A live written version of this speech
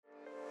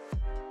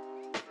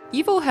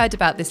You've all heard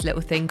about this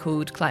little thing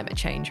called climate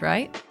change,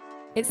 right?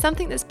 It's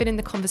something that's been in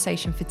the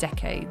conversation for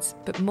decades,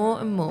 but more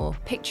and more,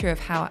 picture of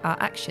how our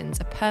actions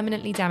are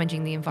permanently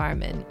damaging the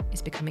environment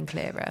is becoming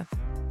clearer.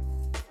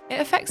 It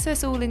affects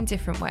us all in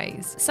different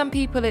ways. Some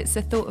people, it's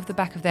a thought of the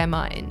back of their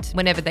mind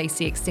whenever they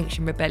see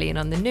Extinction Rebellion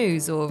on the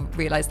news or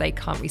realise they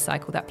can't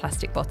recycle that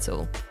plastic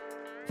bottle.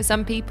 For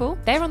some people,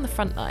 they're on the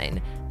front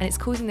line and it's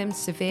causing them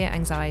severe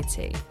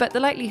anxiety. But the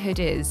likelihood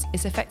is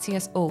it's affecting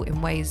us all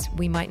in ways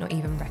we might not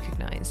even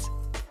recognise.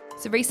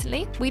 So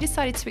recently, we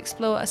decided to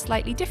explore a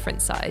slightly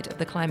different side of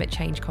the climate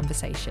change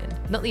conversation.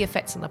 Not the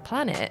effects on the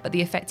planet, but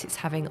the effect it's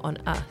having on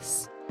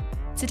us.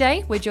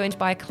 Today, we're joined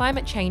by a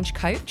climate change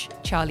coach,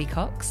 Charly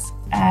Cox.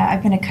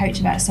 I've been a coach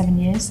about 7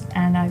 years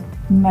and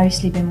I've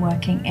mostly been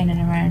working in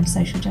and around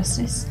social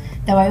justice,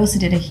 though I also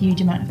did a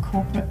huge amount of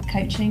corporate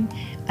coaching,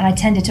 and I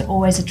tended to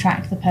always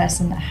attract the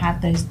person that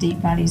had those deep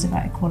values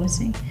about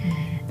equality.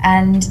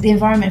 And the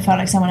environment felt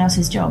like someone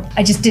else's job.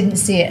 I just didn't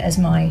see it as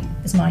my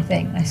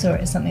thing. I saw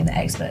it as something that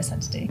experts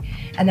had to do.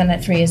 And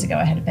then 3 years ago,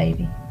 I had a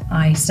baby.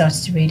 I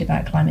started to read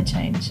about climate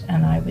change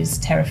and I was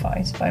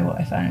terrified by what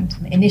I found.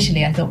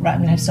 Initially, I thought, right, I'm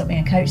going to have to stop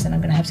being a coach, then I'm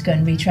going to have to go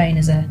and retrain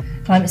as a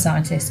climate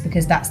scientist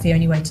because that's the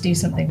only way to do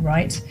something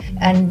right.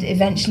 And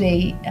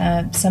eventually,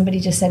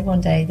 somebody just said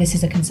one day, this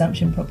is a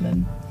consumption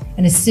problem.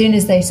 And as soon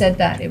as they said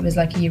that, it was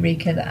like a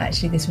eureka that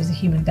actually this was a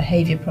human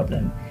behaviour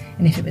problem.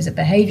 And if it was a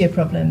behaviour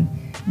problem,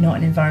 not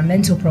an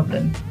environmental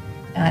problem,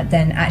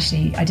 then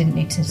actually I didn't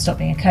need to stop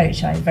being a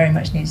coach. I very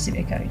much needed to be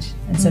a coach.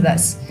 And so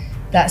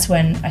that's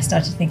when I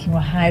started thinking,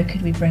 well, how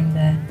could we bring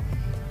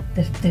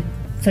the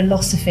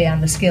philosophy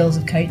and the skills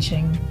of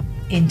coaching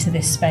into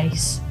this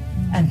space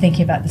and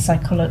thinking about the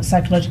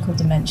psychological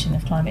dimension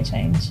of climate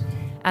change.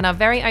 And our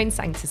very own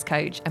Sanctus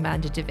Coach,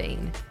 Amanda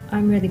Devine.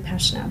 I'm really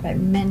passionate about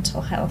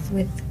mental health.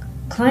 With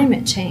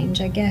climate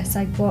change, I guess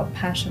I got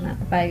passionate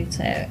about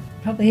it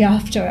probably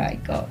after I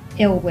got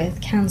ill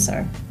with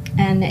cancer.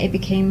 And it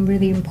became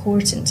really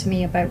important to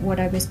me about what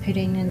I was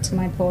putting into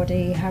my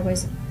body, how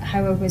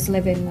I was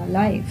living my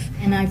life.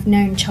 And I've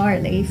known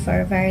Charly for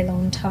a very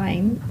long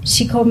time.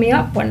 She called me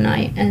up one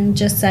night and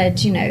just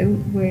said,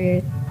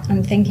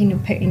 I'm thinking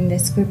of putting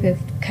this group of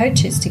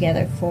coaches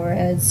together for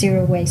a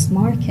zero waste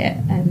market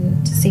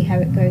and to see how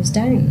it goes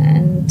down.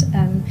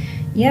 And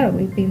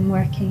we've been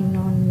working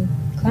on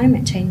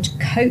climate change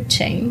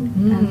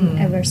coaching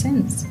ever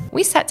since.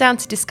 We sat down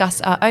to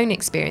discuss our own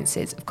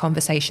experiences of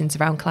conversations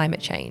around climate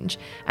change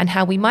and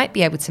how we might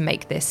be able to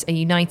make this a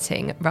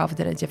uniting rather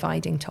than a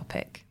dividing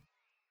topic.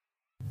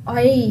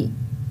 I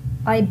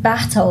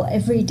battle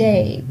every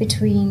day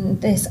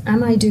between this,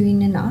 am I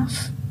doing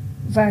enough,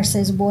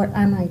 versus what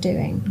am I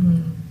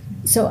doing?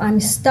 So I'm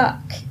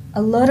stuck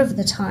a lot of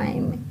the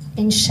time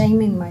in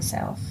shaming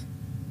myself,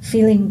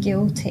 feeling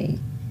guilty.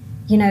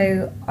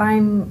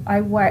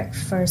 I work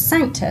for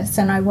Sanctus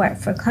and I work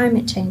for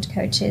climate change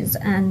coaches,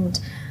 and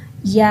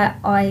yet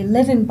I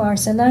live in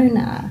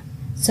Barcelona,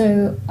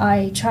 so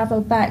I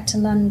travel back to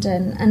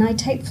London and I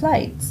take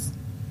flights.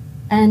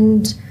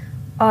 And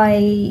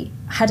I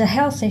had a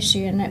health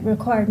issue and it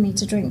required me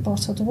to drink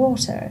bottled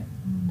water,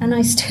 and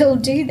I still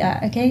do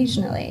that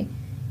occasionally,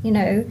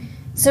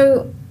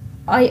 So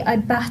I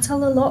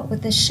battle a lot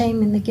with the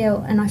shame and the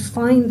guilt, and I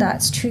find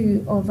that's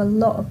true of a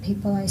lot of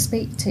people I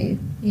speak to.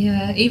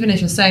 Yeah, even as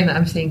you're saying that,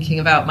 I'm thinking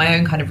about my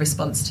own kind of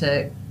response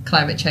to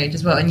climate change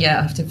as well. And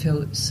I have to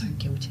feel so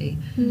guilty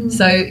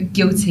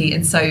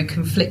and so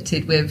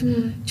conflicted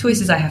with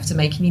choices I have to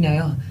make.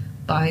 And,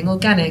 buying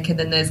organic, and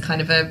then there's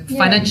kind of a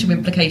financial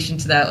implication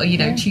to that,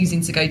 or,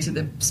 choosing to go to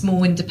the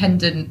small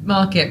independent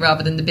market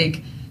rather than the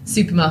big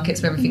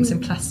supermarkets where everything's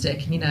in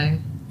plastic,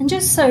 And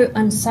just so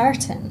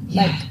uncertain,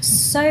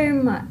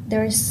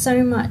 there is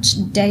so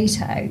much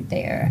data out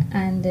there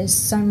and there's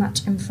so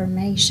much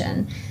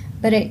information,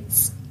 but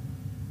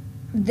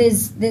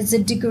there's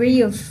a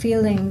degree of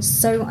feeling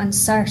so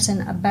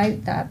uncertain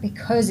about that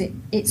because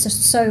it's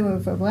so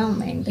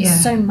overwhelming.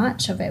 There's so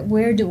much of it.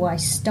 Where do I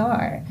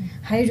start?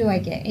 How do I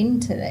get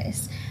into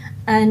this?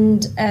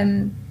 And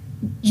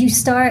you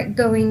start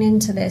going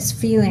into this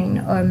feeling,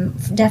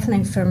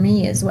 definitely for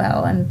me as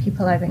well, and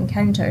people I've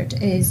encountered,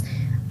 is,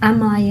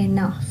 am I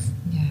enough?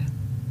 Yeah.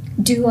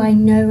 Do I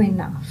know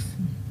enough?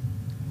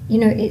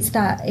 It's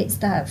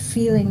that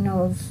feeling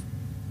of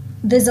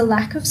there's a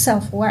lack of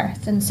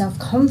self-worth and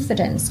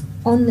self-confidence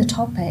on the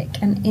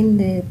topic and in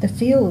the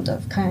field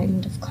of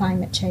kind of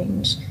climate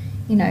change.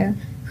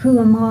 Who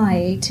am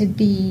I to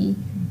be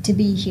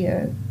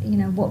here?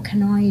 What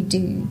can I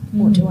do?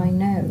 What do I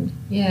know?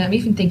 Yeah, I'm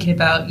even thinking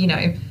about,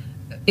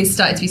 it's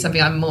started to be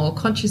something I'm more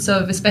conscious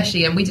of,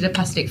 especially, and we did a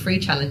plastic-free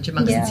challenge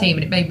amongst the team,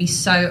 and it made me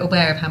so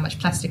aware of how much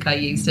plastic I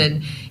used.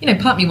 And,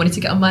 part of me wanted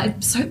to get on my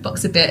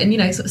soapbox a bit and,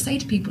 sort of say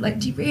to people,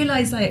 do you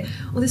realise,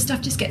 all this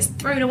stuff just gets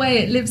thrown away?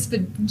 It lives for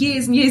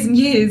years and years and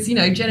years,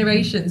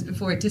 generations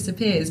before it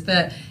disappears.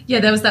 But,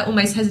 there was that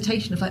almost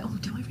hesitation of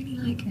do I really,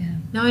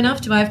 know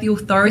enough? Do I have the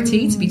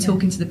authority to be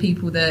talking to the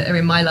people that are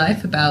in my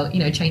life about,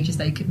 changes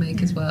they could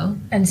make as well?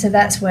 And so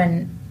that's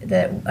when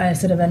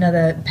sort of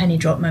another penny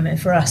drop moment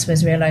for us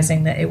was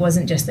realising that it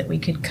wasn't just that we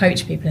could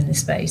coach people in this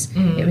space,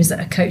 it was that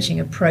a coaching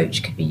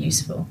approach could be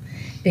useful.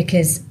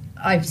 Because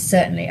I've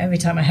certainly, every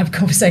time I have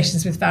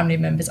conversations with family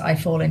members, I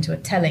fall into a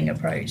telling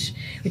approach,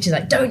 which is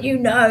like, don't you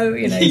know,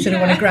 you sort of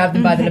want to grab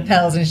them by the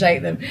lapels and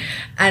shake them.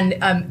 And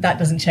that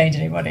doesn't change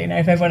anybody.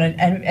 If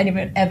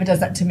anyone ever does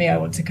that to me, I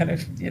want to kind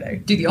of,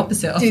 do the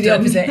opposite often. Do the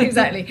opposite,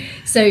 exactly.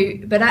 So,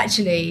 but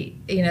actually,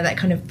 that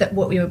kind of, that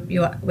what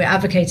we're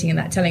advocating in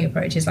that telling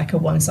approach is like a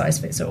one size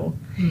fits all.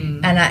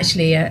 And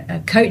actually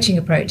a coaching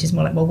approach is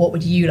more like, well, what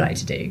would you like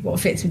to do? What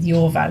fits with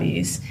your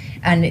values?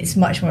 And it's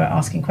much more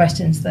asking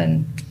questions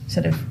than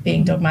sort of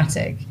being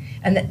dogmatic.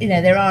 And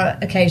there are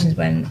occasions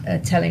when a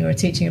telling or a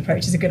teaching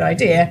approach is a good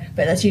idea,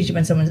 but that's usually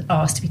when someone's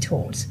asked to be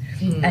taught.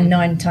 And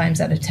 9 times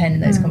out of 10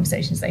 in those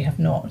conversations they have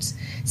not.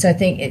 So I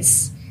think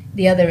it's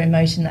the other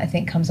emotion that I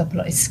think comes up a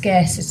lot is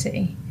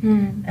scarcity.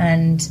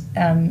 And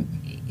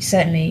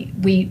certainly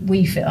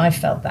I've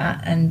felt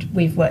that, and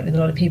we've worked with a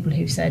lot of people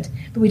who've said,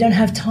 but we don't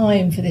have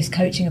time for this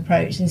coaching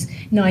approach, this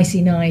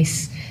nicey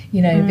nice,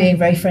 being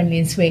very friendly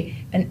and sweet.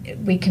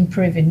 And we can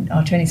prove in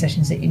our training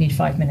sessions that you need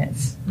 5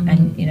 minutes.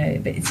 And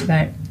but it's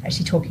about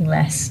actually talking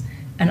less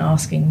and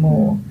asking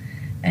more,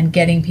 and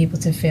getting people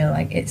to feel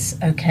like it's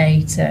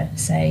okay to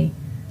say,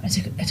 I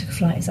took a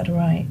flight, is that all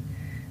right?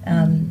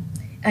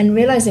 And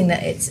realising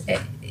that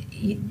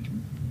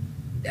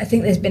I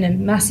think there's been a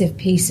massive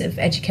piece of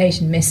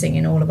education missing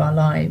in all of our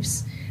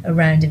lives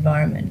around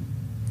environment.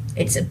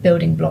 It's a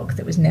building block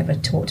that was never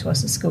taught to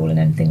us at school in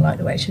anything like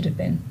the way it should have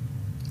been.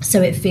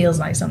 So it feels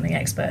like something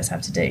experts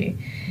have to do.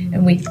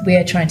 And we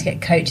are trying to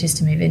get coaches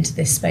to move into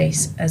this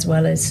space, as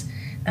well as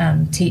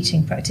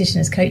teaching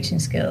practitioners coaching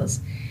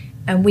skills.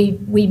 And we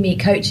meet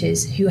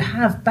coaches who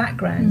have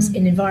backgrounds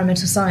in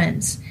environmental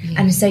science and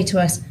who say to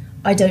us,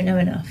 I don't know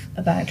enough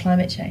about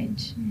climate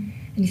change. And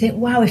you think,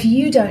 wow, if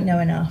you don't know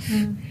enough,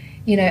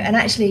 and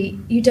actually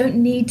you don't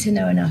need to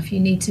know enough. You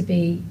need to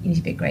be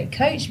a great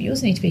coach, but you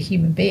also need to be a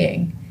human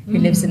being who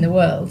lives in the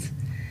world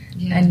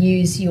and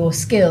use your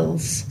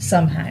skills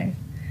somehow.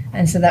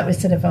 And so that was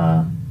sort of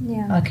our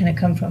kind of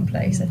come from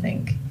place, I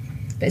think.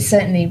 But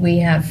certainly we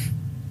have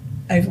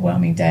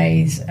overwhelming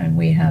days, and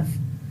we have,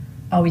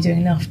 are we doing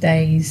enough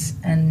days?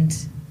 And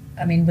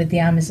I mean, with the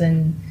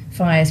Amazon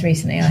fires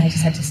recently, I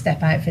just had to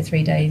step out for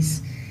 3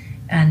 days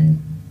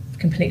and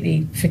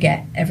completely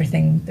forget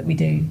everything that we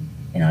do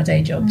in our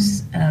day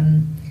jobs.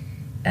 And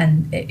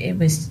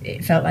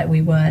it felt like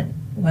we weren't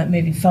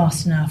moving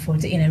fast enough, or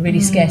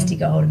really scarcity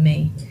got hold of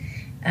me.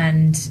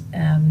 And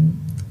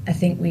I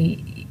think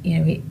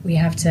we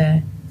have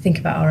to think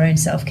about our own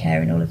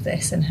self-care in all of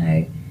this, and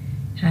how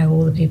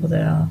all the people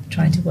that are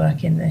trying to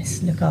work in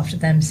this look after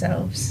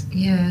themselves.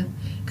 Yeah,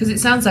 because it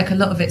sounds like a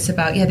lot of it's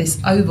about this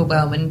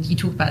overwhelm, and you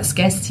talk about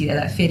scarcity there,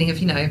 that feeling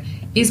of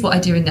is what I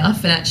do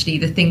enough? And actually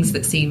the things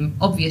that seem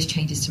obvious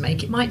changes to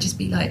make, it might just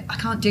be like, I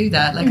can't do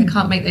that, I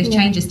can't make those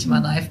changes to my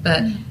life.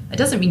 But it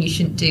doesn't mean you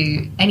shouldn't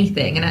do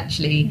anything, and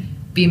actually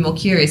being more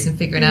curious and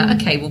figuring out,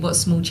 okay, well, what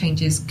small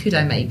changes could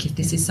I make if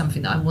this is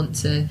something that I want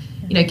to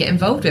get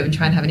involved with and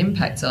try and have an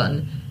impact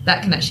on.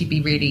 That can actually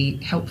be really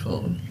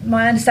helpful.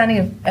 My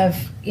understanding of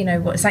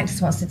what Sanctus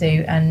wants to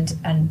do, and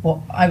what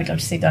I would love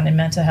to see done in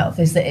mental health,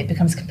 is that it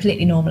becomes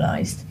completely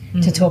normalised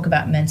to talk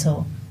about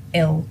mental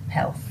ill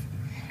health,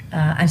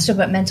 and to talk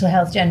about mental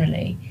health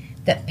generally,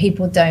 that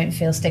people don't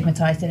feel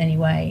stigmatised in any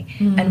way.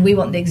 And we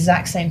want the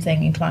exact same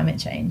thing in climate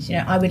change.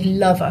 I would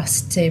love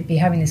us to be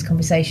having this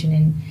conversation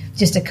in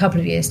just a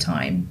couple of years'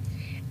 time,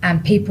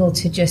 and people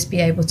to just be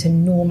able to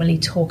normally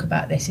talk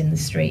about this in the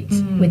streets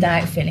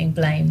without feeling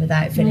blame,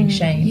 without feeling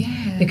shame.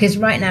 Yeah. Because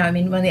right now, I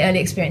mean, one of the early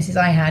experiences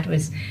I had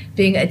was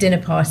being at a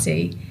dinner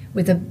party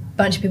with a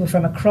bunch of people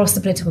from across the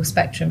political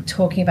spectrum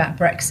talking about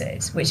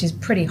Brexit, which is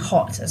pretty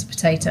hot as a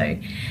potato.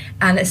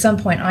 And at some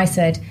point I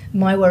said,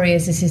 my worry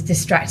is this is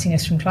distracting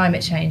us from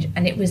climate change.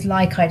 And it was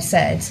like I'd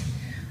said,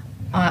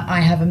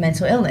 I have a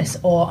mental illness,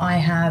 or I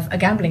have a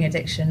gambling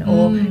addiction,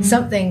 or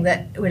something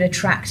that would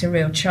attract a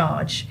real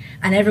charge.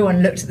 And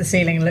everyone looked at the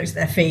ceiling and looked at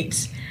their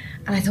feet.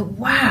 And I thought,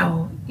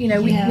 wow,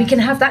 we can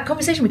have that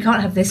conversation. We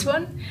can't have this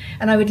one.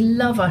 And I would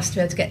love us to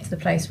be able to get to the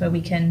place where we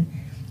can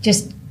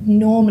just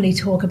normally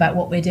talk about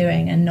what we're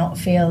doing and not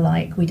feel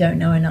like we don't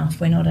know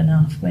enough, we're not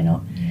enough, we're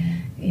not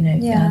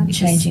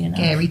changing enough.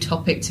 Scary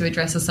topic to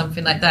address or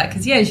something like that.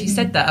 Because as you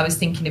said that, I was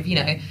thinking of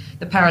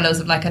the parallels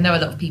of, like, I know a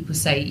lot of people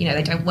say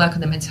they don't work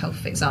on their mental health,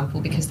 for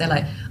example, because they're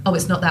like, oh,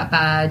 it's not that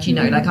bad,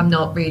 like I'm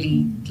not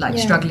really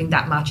struggling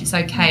that much, it's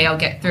okay, I'll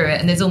get through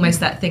it. And there's almost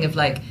that thing of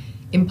like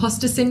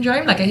imposter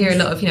syndrome. Like I hear a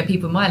lot of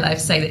people in my life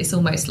say that it's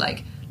almost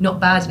like not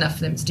bad enough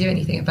for them to do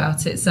anything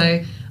about it. So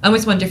I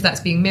almost wonder if that's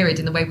being mirrored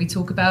in the way we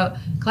talk about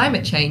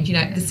climate change.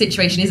 The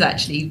situation is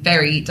actually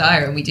very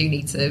dire and we do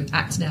need to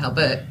act now,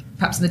 but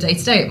perhaps in the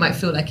day-to-day it might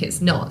feel like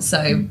it's not.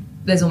 So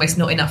there's almost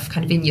not enough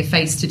kind of in your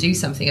face to do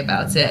something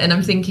about it. And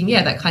I'm thinking,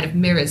 that kind of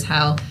mirrors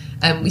how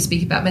we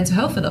speak about mental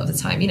health a lot of the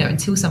time.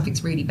 Until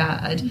something's really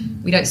bad,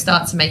 we don't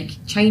start to make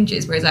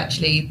changes, whereas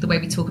actually the way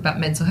we talk about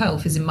mental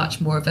health is in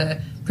much more of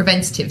a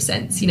preventative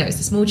sense. It's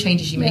the small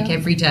changes you make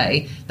every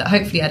day that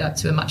hopefully add up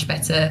to a much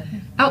better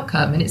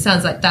outcome. And it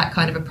sounds like that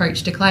kind of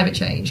approach to climate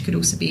change could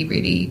also be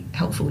really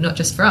helpful, not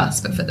just for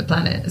us but for the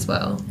planet as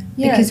well.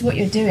 Because what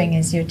you're doing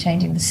is you're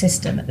changing the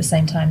system at the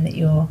same time that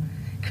you're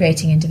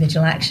creating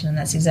individual action, and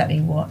that's exactly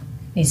what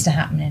needs to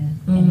happen in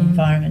the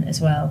environment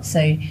as well.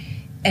 So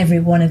every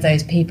one of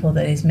those people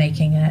that is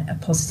making a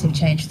positive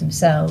change for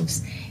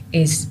themselves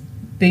is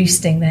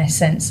boosting their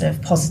sense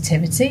of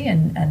positivity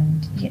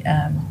and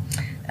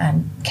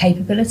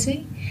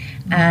capability,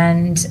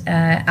 and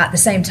at the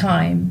same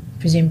time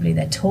presumably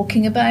they're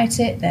talking about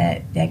it,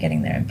 they're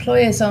getting their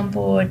employers on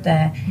board,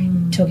 they're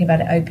talking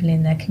about it openly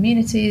in their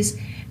communities,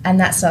 and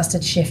that starts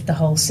to shift the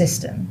whole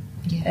system.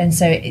 And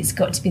so it's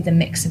got to be the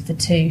mix of the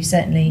two,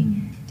 certainly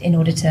in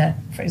order to,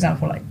 for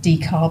example, like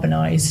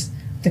decarbonise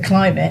the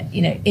climate.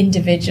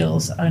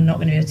 Individuals are not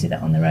going to be able to do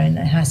that on their own.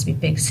 There has to be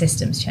big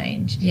systems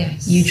change.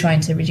 Yes. You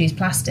trying to reduce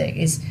plastic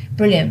is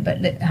brilliant,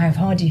 but look, how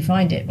hard do you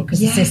find it? Because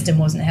the system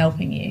wasn't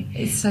helping you.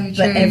 It's so true.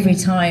 But every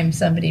time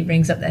somebody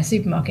brings up their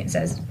supermarket and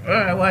says,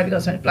 why have you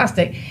got so much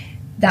plastic?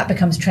 That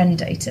becomes trend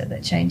data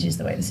that changes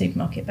the way the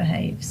supermarket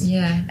behaves.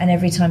 Yeah. And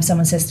every time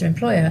someone says to their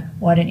employer,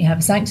 why don't you have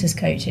a Sanctus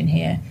Coach in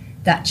here?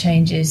 That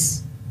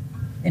changes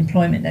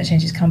employment, that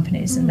changes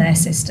companies and their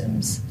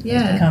systems.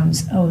 It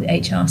becomes,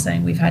 HR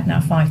saying we've had now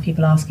 5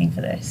 people asking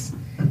for this.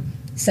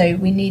 So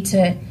we need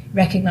to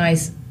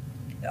recognise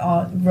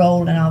our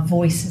role and our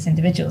voice as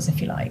individuals,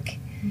 if you like.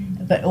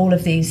 But all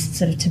of these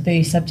sort of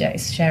taboo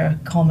subjects share a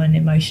common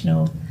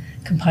emotional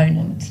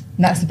component,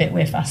 and that's the bit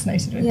we're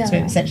fascinated with, because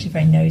we're essentially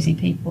very nosy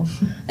people.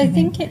 I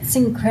think it's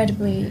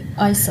incredibly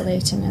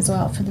isolating as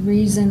well, for the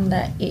reason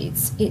that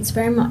it's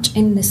very much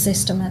in the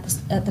system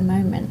at the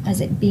moment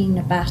as it being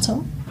a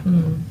battle.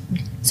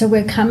 So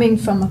we're coming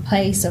from a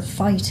place of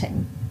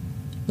fighting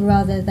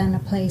rather than a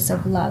place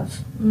of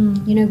love.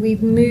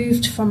 We've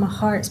moved from a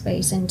heart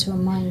space into a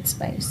mind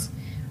space.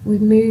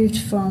 We've moved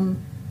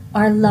from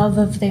our love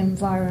of the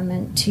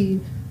environment to,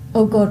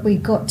 oh God,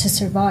 we've got to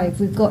survive,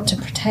 we've got to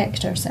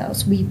protect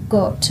ourselves, we've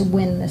got to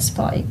win this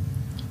fight.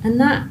 And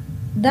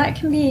that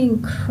can be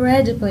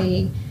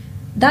incredibly,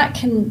 that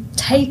can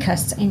take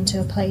us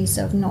into a place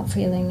of not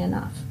feeling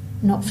enough,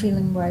 not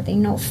feeling worthy,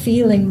 not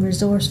feeling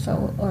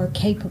resourceful or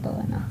capable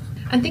enough.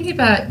 And thinking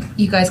about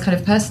you guys kind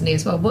of personally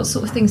as well, what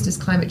sort of things does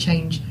climate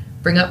change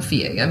bring up for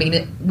you? I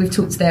mean, we've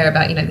talked there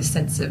about, the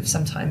sense of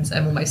sometimes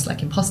almost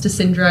like imposter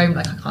syndrome,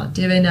 like I can't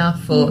do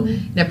enough, or,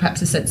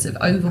 perhaps a sense of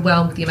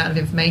overwhelm with the amount of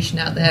information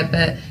out there.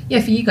 But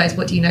for you guys,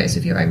 what do you notice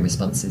with your own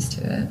responses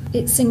to it?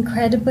 It's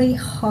incredibly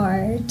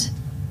hard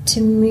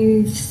to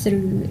move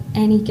through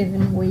any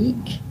given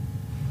week,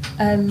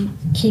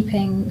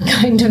 keeping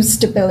kind of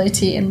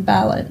stability and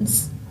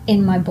balance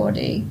in my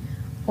body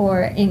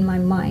or in my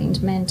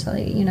mind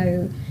mentally.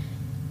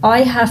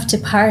 I have to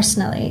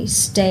personally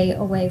stay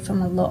away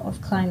from a lot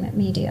of climate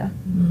media,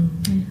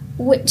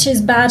 which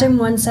is bad in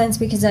one sense,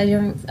 because I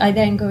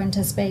then go into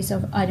a space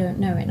of I don't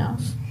know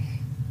enough.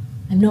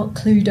 I'm not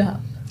clued up.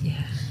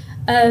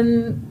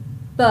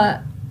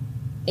 But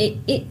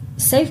it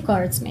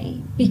safeguards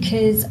me,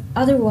 because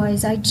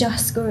otherwise I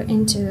just go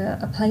into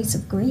a place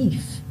of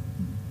grief.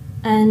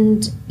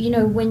 And,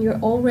 when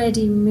you're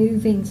already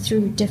moving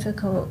through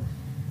difficult,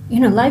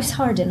 life's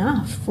hard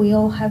enough. We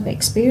all have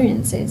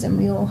experiences and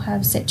we all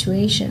have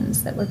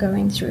situations that we're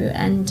going through.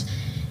 And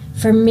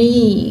for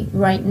me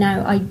right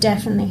now, I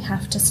definitely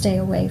have to stay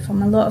away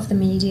from a lot of the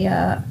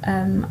media,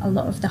 a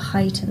lot of the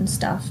heightened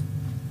stuff,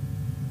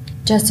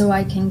 just so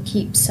I can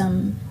keep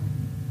some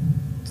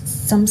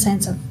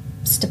sense of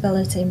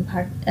stability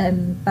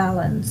and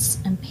balance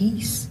and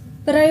peace.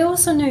 But I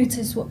also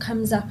notice what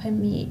comes up in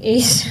me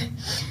is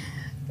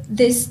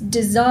this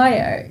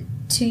desire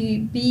to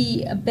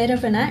be a bit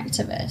of an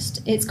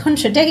activist. It's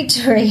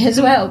contradictory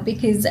as well,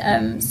 because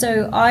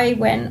so I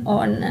went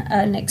on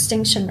an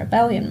Extinction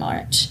Rebellion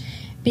march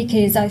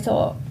because I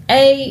thought,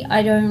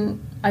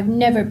 I've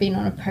never been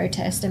on a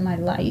protest in my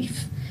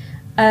life.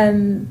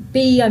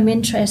 B, I'm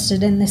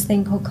interested in this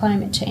thing called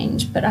climate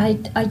change, but I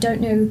don't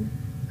know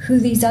who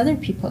these other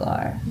people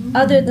are,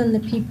 other than the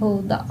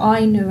people that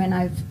I know and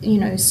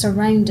I've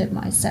surrounded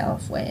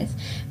myself with.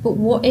 But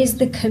what is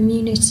the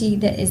community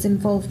that is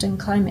involved in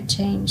climate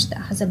change that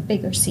has a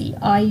bigger C,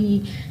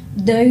 i.e.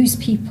 those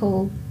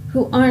people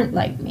who aren't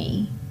like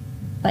me?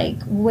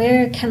 Like,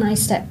 where can I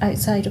step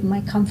outside of my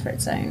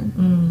comfort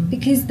zone?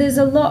 Because there's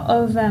a lot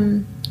of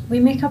we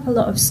make up a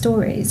lot of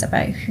stories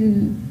about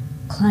who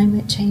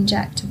climate change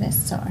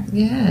activists are.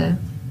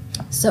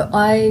 So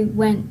I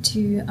went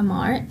to a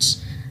march,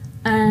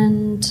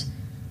 and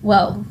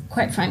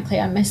quite frankly,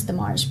 I missed the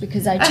march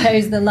because I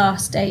chose the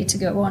last day to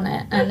go on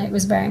it, and it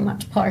was very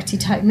much party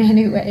time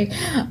anyway.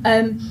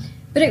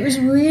 But it was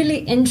really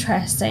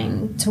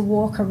interesting to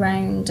walk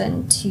around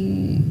and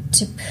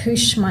to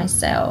push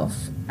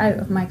myself out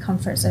of my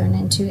comfort zone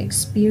and to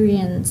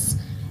experience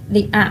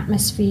the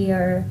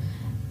atmosphere,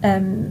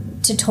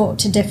 to talk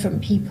to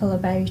different people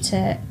about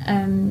it.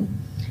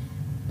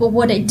 But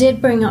what it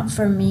did bring up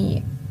for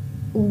me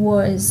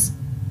was,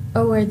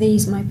 oh, are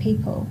these my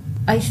people?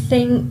 I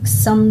think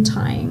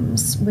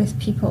sometimes with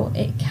people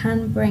it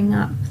can bring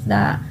up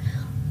that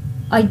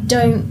I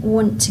don't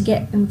want to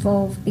get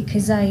involved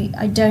because I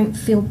don't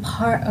feel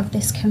part of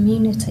this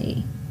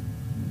community.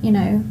 You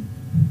know,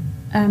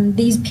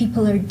 these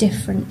people are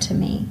different to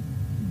me.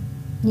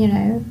 You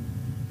know,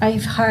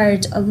 I've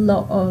heard a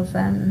lot of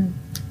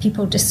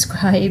people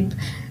describe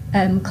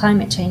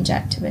climate change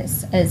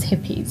activists as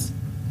hippies.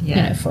 Yeah.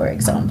 You know, for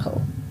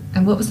example.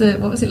 And what was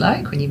it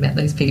like when you met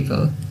those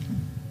people?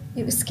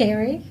 It was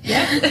scary.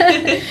 Yeah.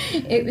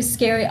 It was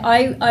scary.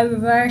 I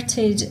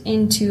reverted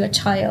into a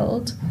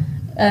child.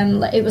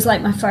 It was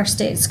like my first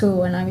day at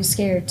school, and I was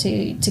scared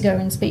to go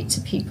and speak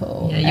to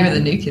people. Yeah, you were the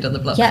new kid on the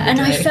block. Yeah,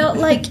 and I felt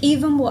like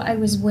even what I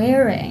was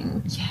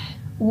wearing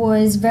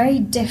was very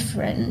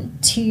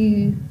different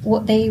to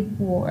what they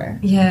wore.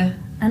 Yeah.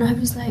 And I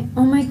was like,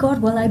 oh my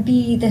God, will I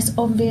be this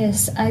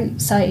obvious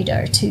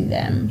outsider to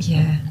them?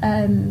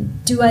 Yeah.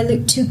 Do I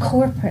look too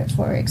corporate,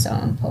 for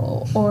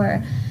example?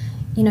 Or,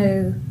 you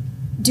know,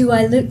 do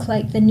I look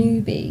like the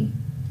newbie?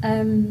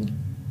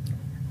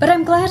 But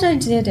I'm glad I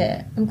did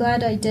it.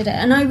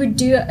 And I would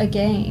do it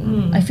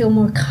again. I feel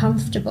more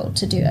comfortable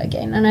to do it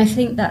again. And I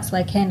think that's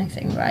like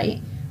anything, right?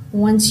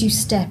 Once you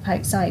step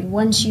outside,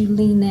 once you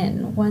lean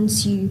in,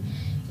 once you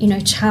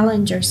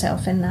challenge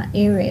yourself in that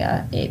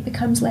area, it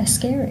becomes less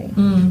scary.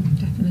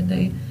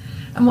 Definitely.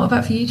 And what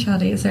about for you,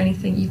 Charly? Is there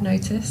anything you've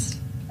noticed?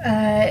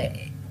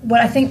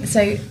 Well, I think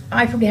so.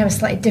 I probably have a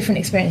slightly different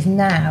experience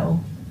now,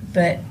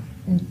 but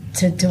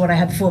to what I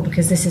had before,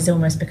 because this has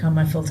almost become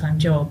my full-time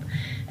job,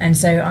 and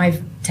so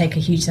I take a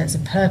huge sense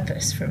of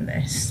purpose from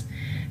this.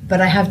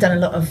 But I have done a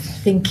lot of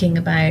thinking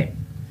about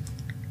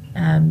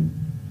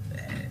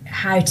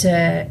how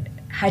to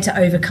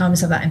overcome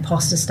some of that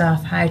imposter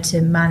stuff, how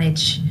to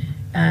manage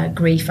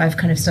grief. I've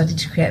kind of started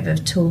to create a bit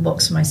of a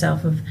toolbox for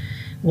myself of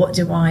what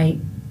do I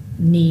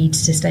need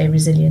to stay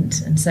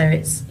resilient. And so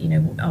it's,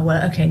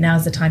 okay,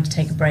 now's the time to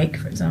take a break,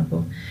 for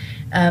example.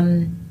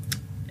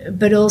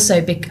 But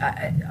also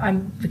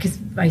because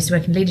I used to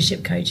work in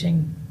leadership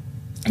coaching,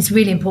 it's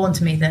really important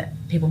to me that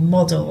people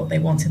model what they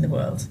want in the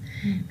world.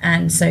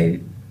 And so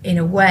in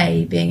a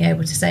way, being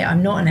able to say,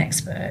 I'm not an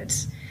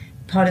expert,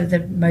 part of the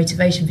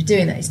motivation for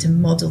doing that is to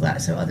model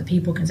that so other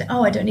people can say,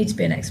 oh, I don't need to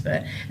be an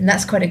expert. And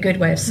that's quite a good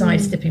way of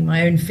sidestepping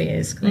my own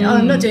fears. Oh,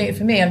 I'm not doing it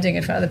for me, I'm doing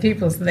it for other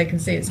people so they can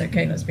see it's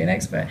okay not to be an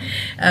expert.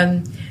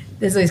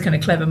 There's all these kind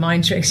of clever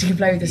mind tricks you can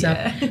play with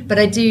yourself. But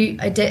I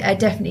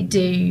definitely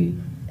do.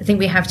 I think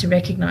we have to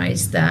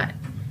recognise that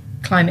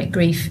climate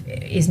grief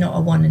is not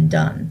a one and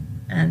done,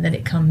 and that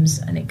it comes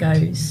and it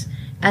goes,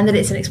 and that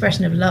it's an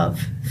expression of love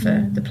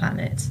for the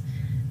planet.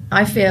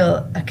 I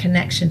feel a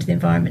connection to the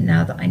environment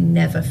now that I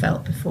never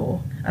felt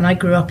before. And I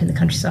grew up in the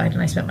countryside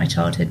and I spent my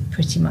childhood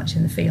pretty much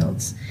in the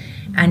fields.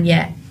 And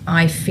yet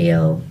I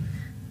feel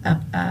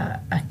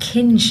a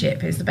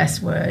kinship is the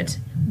best word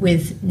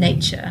with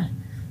nature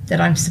that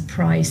I'm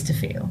surprised to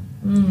feel.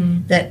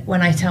 That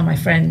when I tell my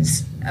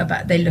friends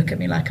about, they look at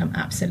me like I'm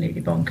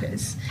absolutely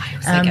bonkers. I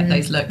also get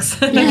those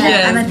looks. And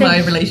I think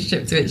my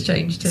relationship to it's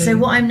changed too. So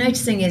what I'm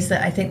noticing is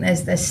that I think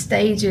there's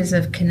stages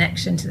of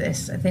connection to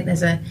this. I think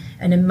there's an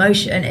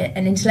emotion,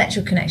 an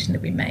intellectual connection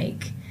that we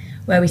make,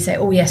 where we say,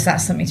 oh yes,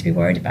 that's something to be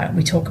worried about, and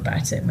we talk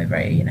about it, and we're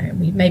very,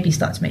 we maybe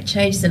start to make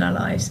changes in our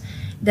lives.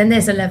 Then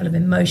there's a level of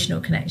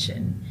emotional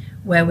connection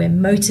where we're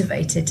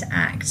motivated to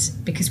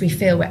act because we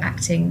feel we're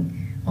acting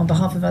on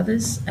behalf of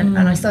others. And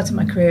I started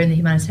my career in the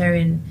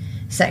humanitarian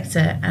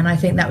sector, and I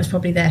think that was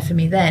probably there for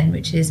me then,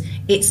 which is,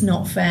 it's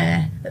not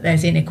fair that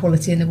there's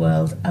inequality in the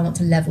world. I want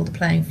to level the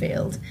playing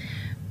field.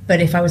 But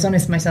if I was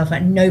honest with myself,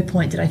 at no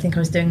point did I think I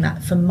was doing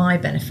that for my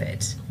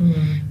benefit.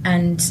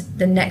 And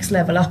the next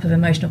level up of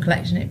emotional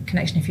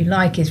connection, if you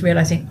like, is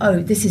realising,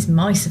 oh, this is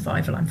my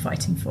survival I'm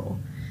fighting for.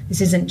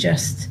 This isn't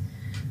just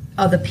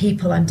other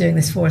people I'm doing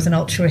this for as an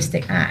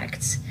altruistic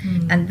act.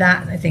 And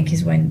that, I think,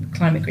 is when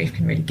climate grief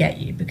can really get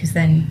you, because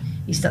then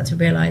you start to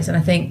realise, and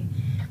I think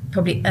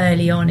probably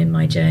early on in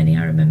my journey,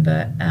 I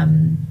remember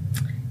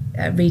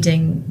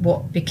reading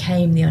what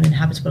became The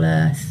Uninhabitable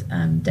Earth.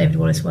 David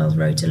Wallace Wells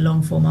wrote a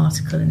long-form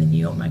article in the New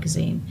York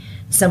Magazine.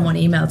 Someone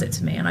emailed it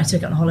to me, and I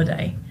took it on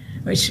holiday,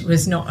 which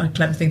was not a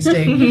clever thing to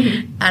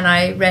do. And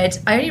I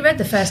only read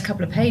the first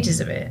couple of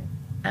pages of it,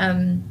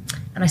 and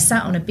I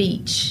sat on a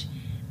beach,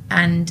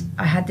 and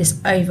I had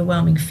this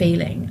overwhelming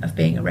feeling of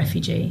being a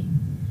refugee,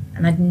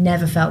 and I'd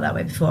never felt that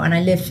way before. And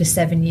I lived for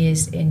 7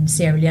 years in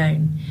Sierra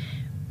Leone,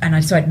 and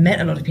I'd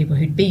met a lot of people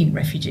who'd been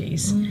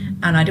refugees,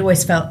 and I'd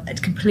always felt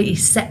completely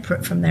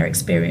separate from their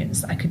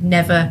experience. I could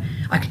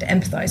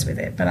empathise with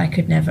it, but I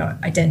could never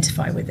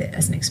identify with it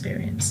as an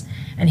experience.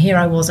 And here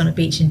I was on a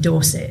beach in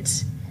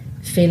Dorset,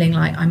 feeling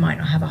like I might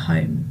not have a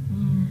home,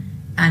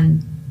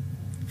 and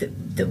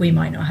that we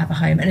might not have a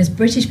home. And as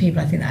British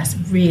people, I think that's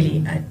really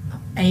an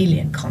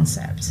alien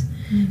concept.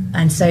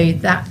 And so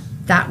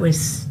that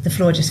was, the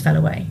floor just fell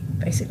away,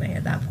 basically,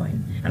 at that point.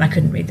 And I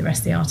couldn't read the rest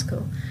of the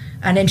article.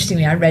 And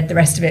interestingly, I read the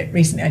rest of it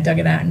recently. I dug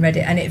it out and read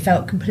it, and it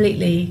felt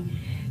completely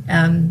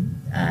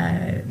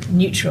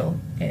neutral.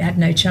 It had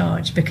no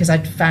charge because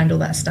I'd found all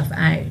that stuff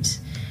out.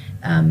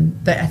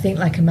 But I think,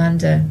 like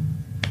Amanda,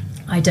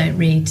 I don't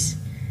read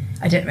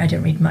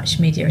much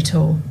media at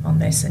all on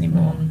this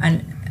anymore.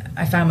 And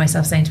I found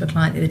myself saying to a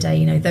client the other day,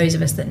 you know, those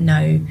of us that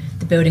know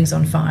the building's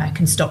on fire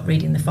can stop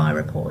reading the fire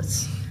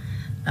reports,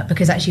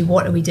 because actually,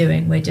 what are we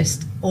doing? We're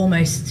just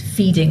almost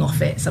feeding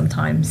off it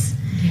sometimes,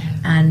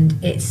 and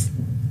it's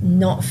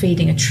not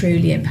feeding a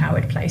truly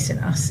empowered place in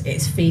us.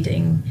 It's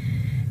feeding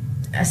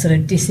a sort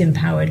of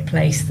disempowered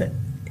place that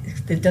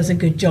does a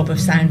good job of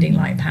sounding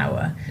like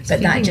power,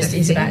 but that just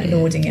is about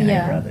lording it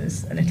over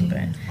others a little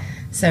bit.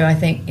 So I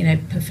think, you know,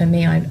 for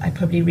me, I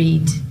probably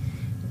read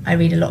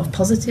a lot of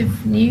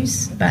positive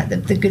news about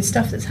the good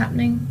stuff that's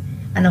happening,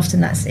 and often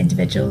that's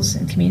individuals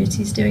and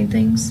communities doing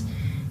things,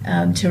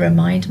 to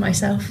remind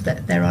myself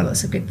that there are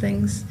lots of good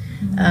things.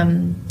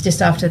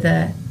 Just after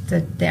the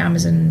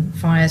Amazon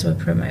fires were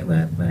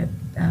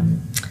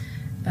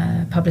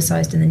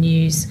publicised in the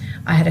news,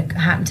 I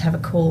happened to have a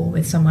call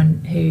with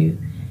someone who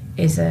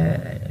is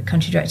a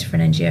country director for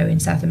an NGO in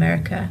South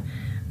America,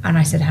 and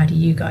I said, how do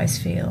you guys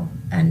feel?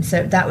 And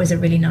so that was a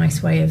really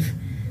nice way of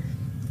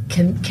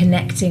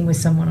connecting with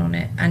someone on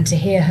it, and to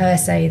hear her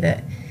say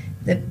that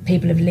the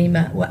people of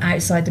Lima were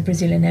outside the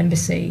Brazilian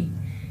embassy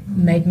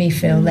made me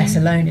feel less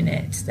alone in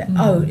it,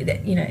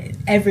 that you know,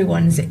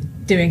 everyone's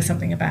doing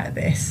something about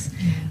this.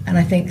 And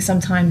I think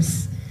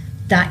sometimes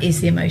that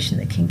is the emotion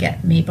that can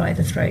get me by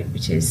the throat,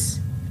 which is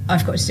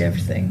I've got to do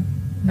everything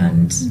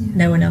and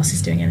no one else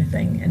is doing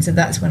anything. And so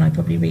that's when I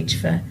probably reach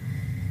for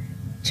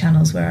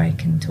channels where I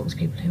can talk to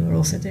people who are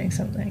also doing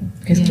something,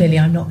 because clearly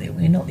we're not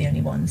the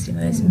only ones, you know,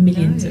 there's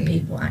millions of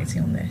people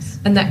acting on this.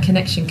 And that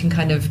connection can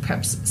kind of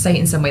perhaps say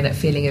in some way that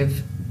feeling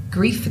of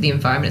grief for the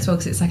environment as well,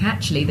 because it's like,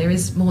 actually there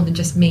is more than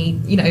just me,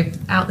 you know,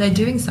 out there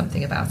doing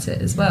something about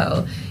it as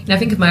well. You know, I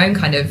think of my own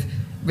kind of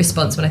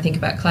response when I think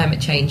about climate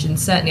change, and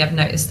certainly I've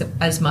noticed that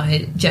as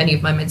my journey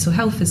of my mental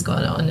health has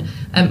gone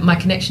on, my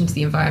connection to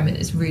the environment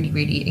has really,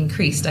 really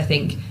increased. I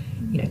think,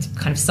 you know, to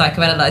kind of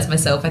psychoanalyze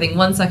myself, I think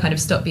once I kind of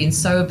stopped being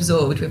so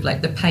absorbed with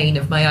like the pain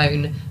of my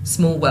own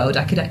small world,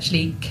 I could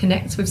actually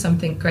connect with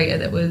something greater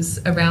that was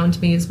around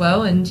me as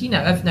well. And, you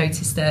know, I've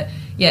noticed that,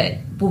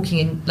 walking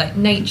in like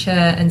nature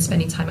and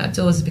spending time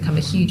outdoors has become a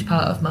huge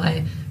part of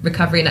my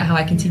recovery and how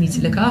I continue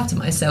to look after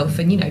myself,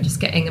 and, you know, just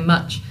getting a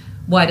much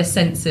wider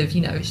sense of, you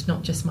know, it's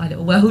not just my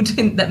little world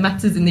that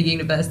matters in the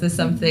universe. There's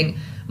something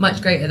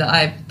much greater that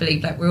I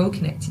believe like we're all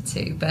connected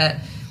to. But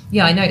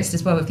yeah, I noticed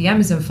as well with the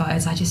Amazon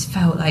fires, I just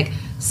felt like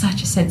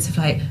such a sense of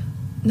like,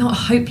 not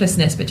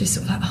hopelessness, but just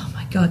sort of like, oh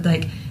my God,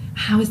 like,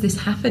 how is this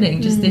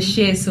happening? Just this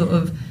sheer sort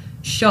of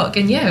shock.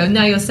 And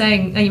now you're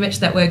saying, and you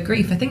mentioned that word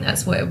grief, I think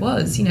that's what it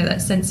was, you know,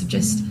 that sense of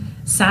just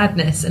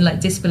sadness and like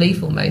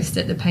disbelief almost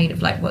at the pain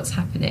of like what's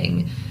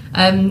happening.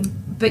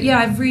 But yeah,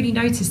 I've really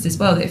noticed as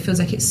well that it feels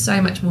like it's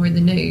so much more in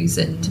the news,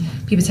 and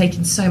people are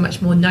taking so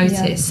much more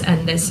notice,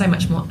 and there's so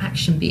much more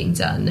action being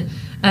done.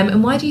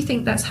 And why do you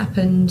think that's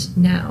happened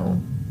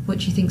now? What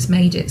do you think's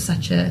made it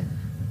such a,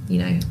 you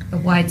know, a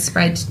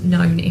widespread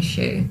known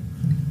issue?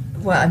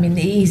 Well, I mean,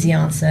 the easy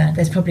answer,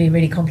 there's probably a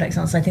really complex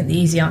answer. I think the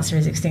easy answer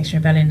is Extinction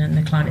Rebellion and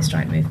the climate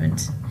strike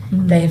movement.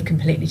 They have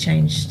completely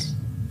changed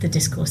the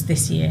discourse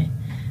this year.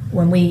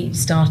 When we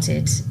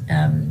started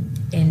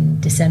in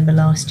December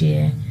last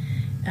year,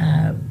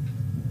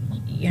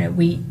 you know,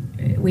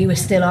 we were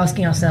still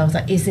asking ourselves,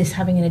 like, is this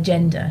having an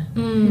agenda?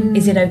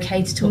 Is it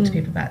okay to talk to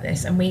people about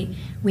this? And we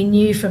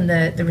knew from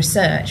the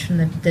research, from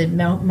the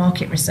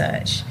market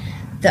research,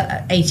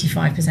 that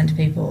 85% of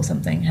people or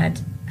something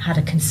had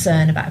a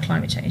concern about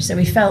climate change. So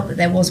we felt that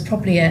there was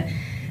probably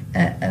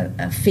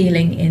a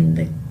feeling in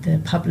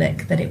the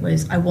public that it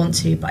was, I want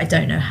to, but I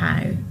don't know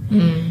how.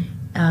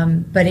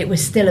 But it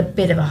was still a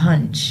bit of a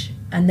hunch.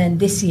 And then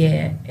this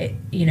year,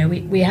 you know,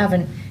 we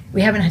haven't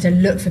had to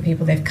look for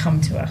people, they've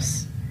come to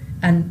us.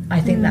 And I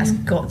think that's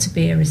got to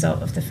be a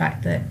result of the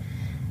fact that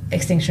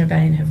Extinction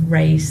Rebellion have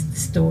raised the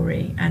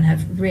story and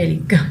have really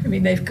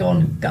they've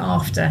gone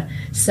after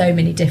so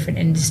many different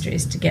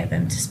industries to get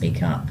them to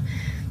speak up.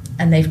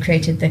 And they've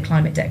created the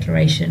climate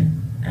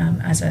declaration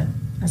as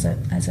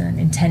an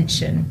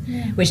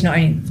intention, which not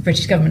only the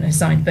British government has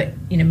signed, but,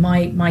 you know,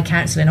 my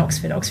council in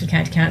Oxford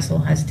County Council,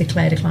 has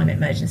declared a climate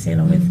emergency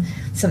along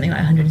with something like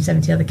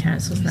 170 other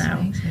councils now.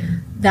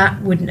 Amazing.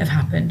 That wouldn't have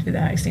happened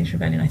without Extinction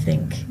Rebellion, I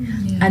think.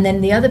 And then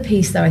the other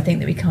piece, though, I think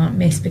that we can't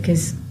miss,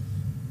 because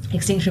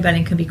Extinction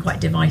Rebellion can be quite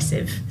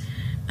divisive.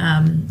 I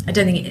almost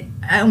don't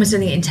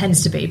think it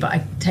intends to be, but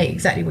I take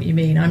exactly what you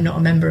mean. I'm not a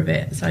member of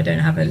it, so I don't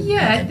have I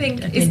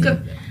think it's got,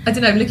 I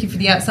don't know, I'm looking from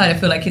the outside, I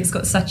feel like it's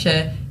got such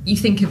a, you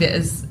think of it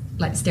as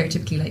like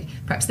stereotypically like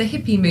perhaps the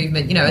hippie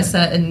movement, you know, a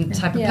certain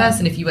type of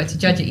person, if you were to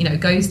judge it, you know,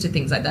 goes to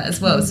things like that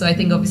as well. So I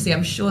think obviously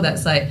I'm sure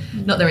that's like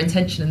not their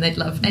intention, and they'd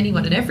love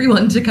anyone and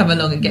everyone to come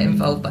along and get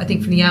involved. But I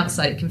think from the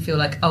outside it can feel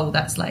like, oh,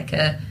 that's like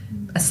a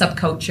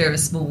subculture, a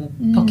small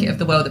pocket of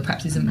the world that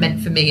perhaps isn't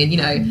meant for me. And, you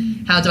know,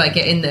 how do I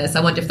get in there? So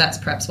I wonder if that's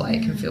perhaps why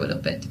it can feel a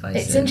little bit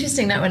divisive. It's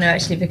interesting that one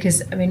actually,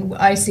 because I mean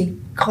I see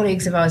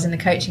colleagues of ours in the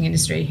coaching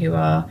industry who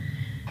are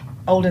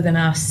older than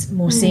us,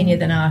 more senior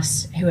than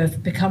us, who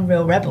have become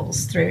real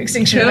rebels through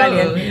Extinction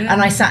Rebellion. Yeah. And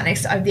I sat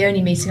next to, the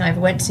only meeting I ever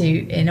went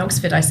to in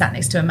Oxford, I sat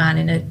next to a man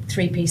in a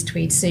 3-piece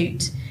tweed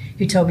suit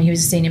who told me he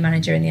was a senior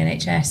manager in the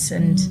NHS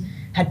and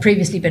had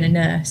previously been a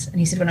nurse. And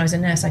he said, when I was a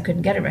nurse, I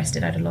couldn't get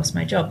arrested. I'd have lost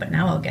my job, but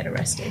now I'll get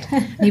arrested.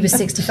 And he was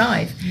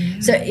 65.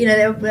 So, you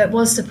know, that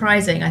was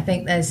surprising. I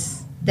think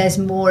there's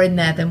more in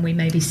there than we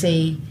maybe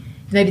see.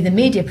 Maybe the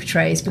media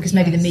portrays, because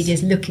maybe the media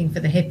is looking for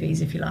the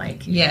hippies, if you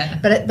like. Yeah.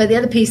 But the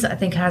other piece that I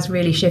think has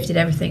really shifted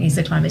everything is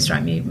the climate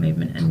strike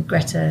movement and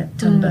Greta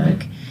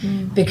Thunberg,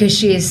 because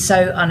she is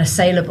so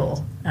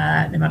unassailable,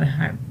 no matter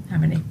how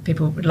many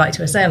people would like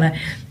to assail her,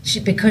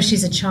 because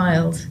she's a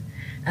child,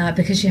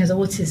 because she has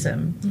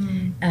autism,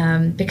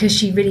 because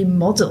she really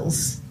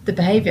models the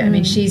behaviour. I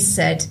mean, she's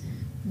said,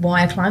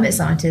 why are climate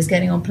scientists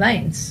getting on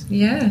planes?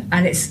 Yeah.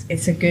 And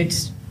it's a good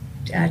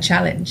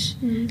challenge,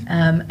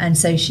 and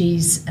so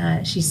she's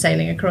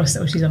sailing across,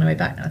 or she's on her way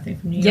back now, I think,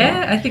 from New York.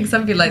 Yeah, I think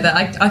something like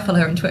that. I follow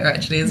her on Twitter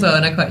actually as well,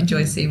 and I quite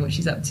enjoy seeing what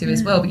she's up to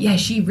as well. But yeah,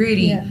 she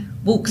really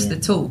walks the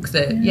talk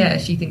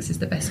that she thinks is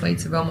the best way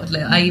to role model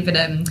it. I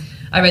even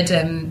I read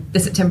the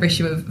September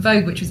issue of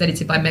Vogue, which was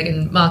edited by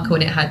Meghan Markle,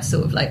 and it had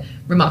sort of like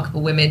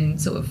remarkable women,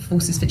 sort of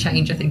forces for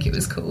change, I think it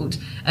was called.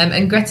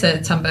 And Greta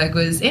Thunberg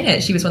was in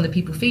it. She was one of the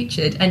people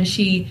featured, and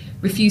she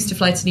refused to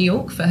fly to New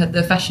York for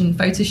the fashion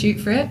photo shoot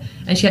for it.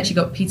 And she actually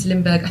got Peter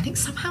Lindbergh, I think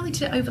somehow they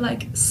did it over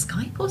like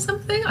Skype or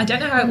something. I don't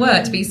know how it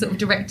worked, but he sort of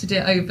directed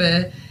it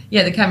over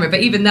the camera.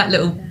 But even that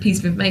little piece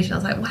of information, I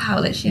was like, wow,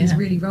 like she's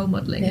really role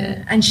modelling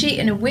it. And she,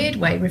 in a weird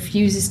way,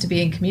 refuses to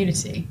be in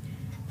community.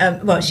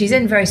 Well, she's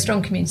in very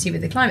strong community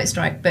with the climate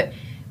strike, but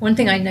one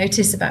thing I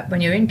notice about when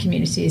you're in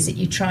community is that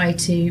you try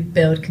to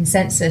build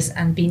consensus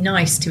and be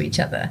nice to each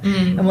other.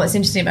 And what's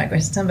interesting about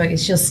Greta Thunberg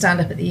is she'll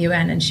stand up at the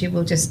UN and she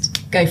will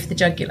just go for the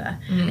jugular.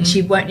 And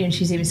she won't, and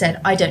she's even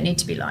said, I don't need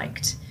to be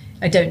liked.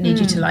 I don't need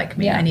you to like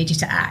me. I need you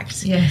to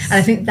act. Yes. And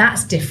I think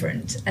that's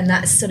different, and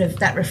that's sort of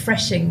that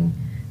refreshing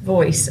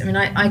voice. I mean,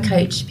 I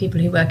coach people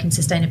who work in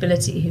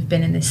sustainability who've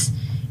been in this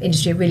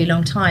industry a really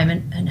long time,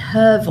 and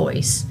her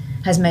voice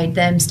has made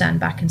them stand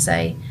back and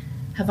say,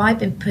 have I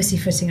been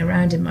pussyfooting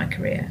around in my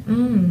career?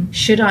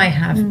 Should I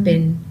have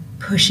been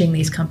pushing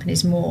these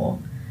companies more?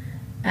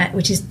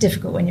 Which is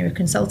difficult when you're a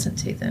consultant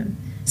to them.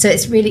 So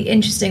it's really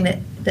interesting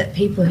that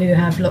people who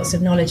have lots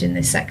of knowledge in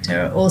this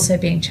sector are also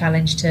being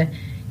challenged to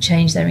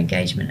change their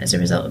engagement as a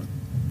result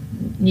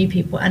of new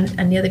people.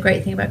 And the other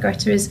great thing about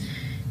Greta is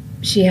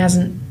she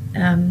hasn't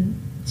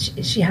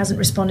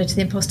responded to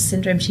the imposter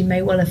syndrome she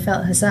may well have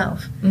felt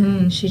herself.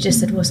 She just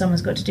said, well,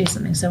 someone's got to do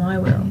something, so I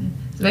will.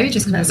 So maybe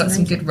just because we've got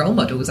some good role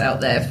models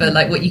out there for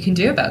like what you can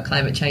do about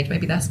climate change,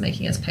 maybe that's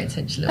making us pay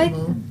attention a little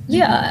more.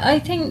 Yeah, I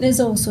think there's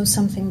also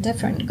something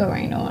different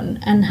going on,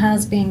 and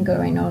has been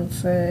going on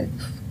for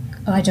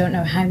I don't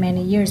know how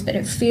many years, but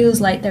it feels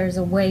like there's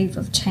a wave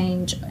of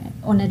change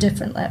on a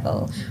different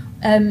level.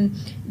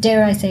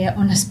 Dare I say it,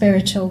 on a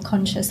spiritual,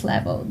 conscious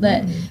level,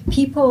 that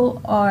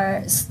people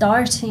are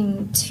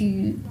starting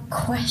to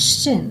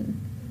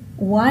question,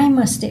 why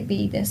must it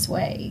be this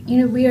way?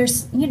 We are,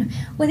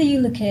 whether you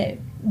look at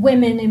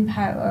women in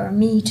power,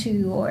 Me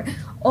Too, or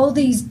all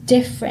these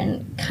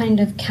different kind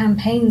of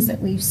campaigns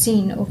that we've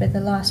seen over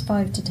the last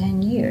 5 to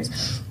 10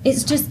 years,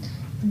 it's just,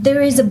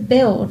 there is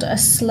a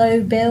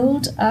slow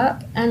build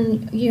up,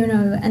 and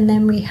and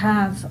then we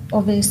have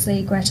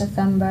obviously Greta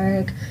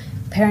Thunberg,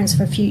 Parents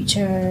for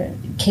Future,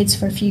 Kids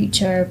for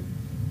Future,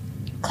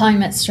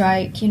 climate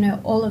strike,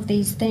 all of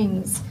these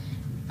things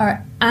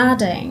are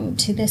adding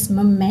to this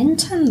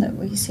momentum that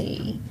we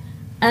see.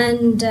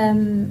 And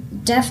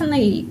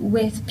definitely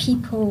with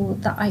people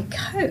that I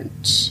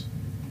coach,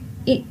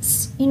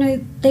 it's,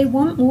 they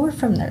want more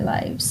from their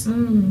lives.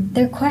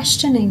 They're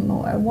questioning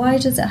more. Why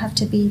does it have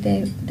to be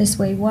this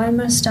way? Why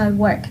must I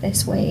work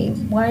this way?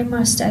 Why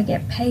must I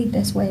get paid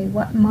this way?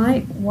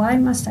 Why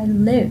must I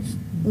live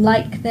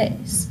like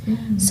this?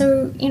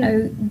 So,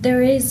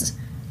 there is,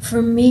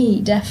 for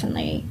me,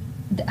 definitely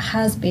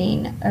has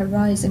been a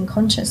rise in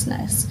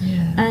consciousness.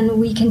 And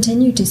we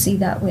continue to see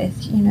that with,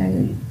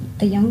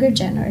 the younger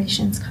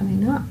generations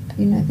coming up.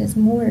 There's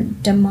more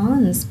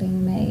demands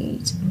being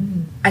made.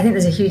 I think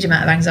there's a huge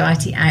amount of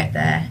anxiety out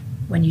there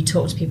when you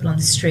talk to people on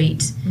the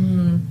street.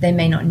 They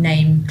may not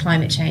name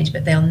climate change,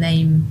 but they'll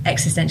name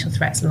existential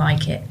threats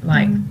like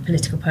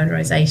political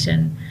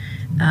polarisation,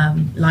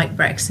 like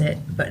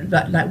Brexit,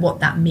 but like what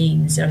that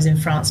means. I was in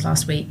France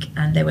last week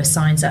and there were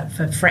signs up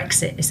for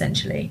Frexit,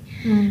 essentially,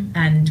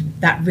 and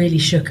that really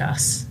shook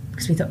us,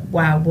 because we thought,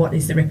 wow, what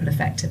is the ripple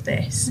effect of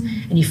this?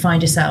 And you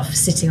find yourself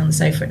sitting on the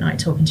sofa at night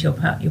talking to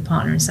your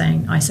partner and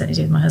saying, I certainly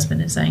do with my husband,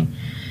 and saying,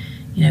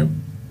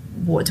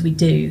 what do we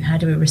do? How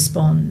do we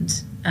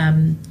respond?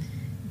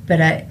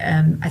 But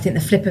I think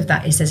the flip of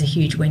that is there's a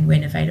huge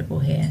win-win available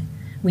here.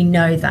 We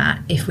know that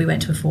if we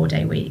went to a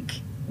 4-day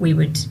week, we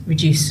would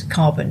reduce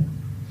carbon.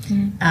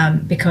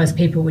 because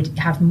people would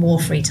have more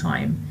free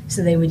time,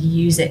 so they would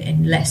use it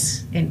in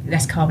less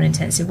carbon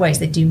intensive ways.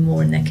 They do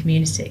more in their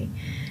community.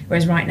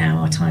 Whereas right now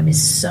our time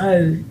is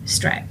so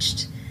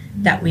stretched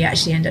that we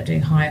actually end up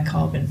doing higher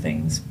carbon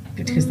things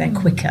because they're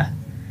quicker.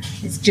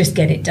 It's just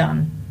get it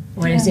done.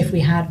 Whereas if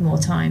we had more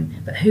time,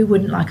 but who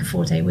wouldn't like a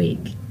 4-day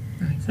week?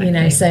 Exactly. You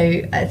know, so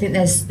I think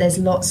there's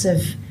lots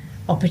of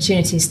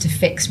opportunities to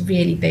fix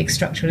really big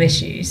structural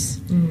issues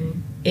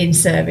in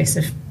service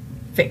of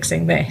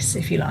fixing this,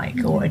 if you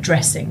like, or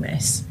addressing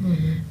this.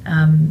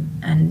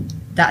 And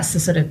that's the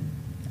sort of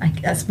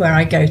that's where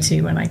I go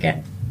to when I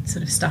get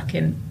sort of stuck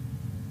in,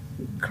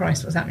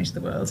 Christ, what's happening to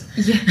the world?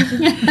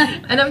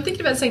 And I'm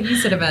thinking about something you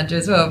said, Amanda,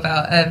 as well,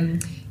 about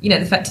you know,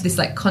 the fact of this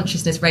like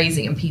consciousness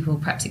raising and people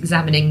perhaps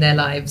examining their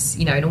lives,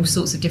 you know, in all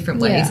sorts of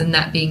different ways, and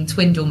that being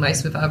twinned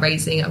almost with our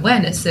raising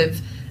awareness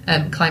of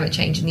climate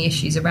change and the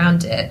issues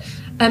around it.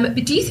 But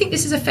do you think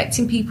this is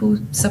affecting people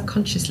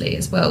subconsciously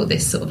as well,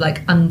 this sort of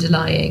like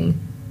underlying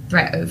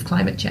threat of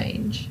climate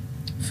change?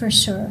 For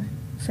sure.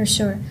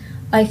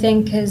 I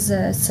think as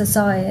a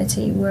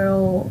society we're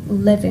all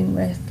living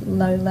with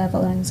low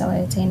level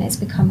anxiety, and it's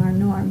become our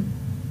norm.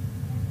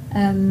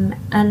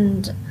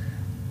 And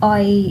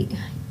I,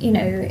 you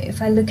know,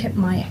 if I look at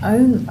my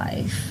own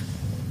life,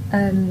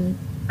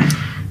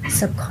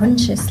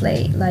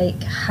 subconsciously,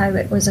 like how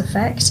it was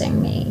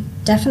affecting me,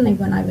 definitely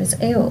when I was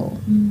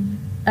ill,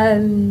 I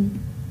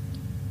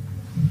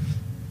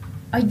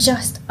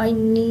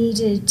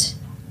needed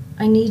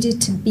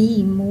to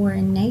be more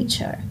in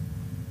nature.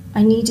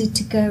 I needed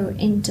to go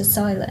into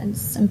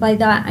silence, and by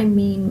that I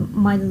mean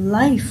my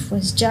life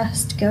was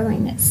just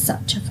going at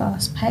such a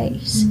fast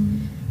pace.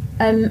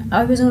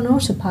 I was on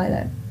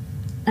autopilot,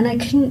 and I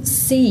couldn't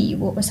see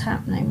what was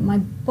happening. My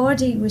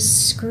body was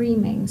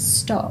screaming,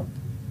 stop.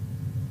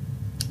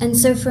 And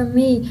so for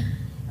me,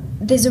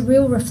 there's a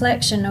real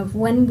reflection of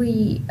when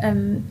we,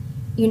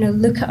 you know,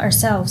 look at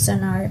ourselves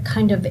and our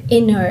kind of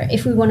inner,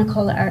 if we want to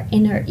call it our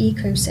inner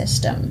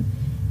ecosystem,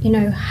 you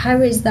know,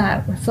 how is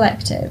that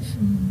reflective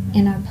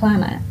in our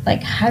planet?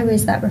 Like, how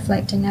is that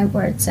reflecting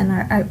outwards in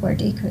our outward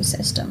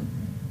ecosystem?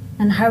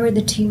 And how are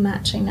the two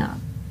matching up?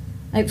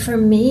 Like, for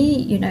me,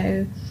 you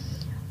know,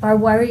 our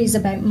worries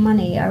about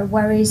money, our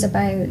worries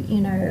about,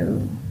 you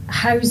know,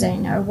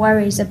 housing, our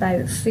worries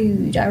about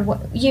food,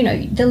 you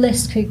know, the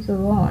list could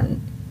go on.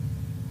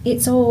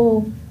 It's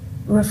all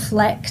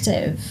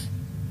reflective.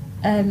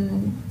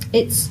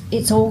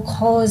 It's all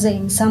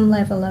causing some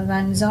level of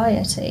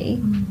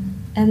anxiety.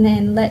 And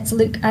then let's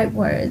look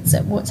outwards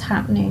at what's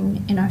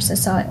happening in our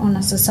society on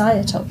a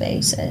societal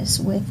basis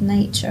with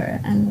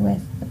nature and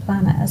with the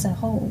planet as a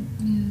whole.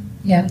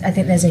 Yeah, I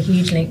think there's a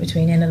huge link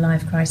between inner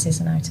life crisis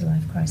and outer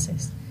life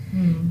crisis.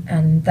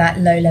 And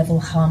that low-level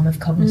hum of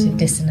cognitive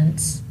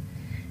dissonance,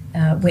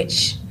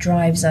 which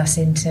drives us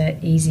into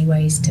easy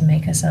ways to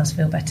make ourselves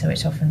feel better,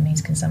 which often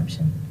means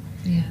consumption.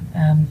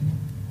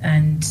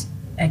 And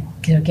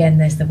again,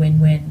 there's the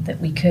win-win that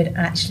we could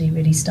actually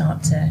really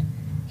start to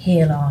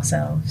heal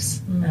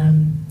ourselves.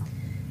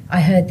 I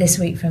heard this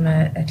week from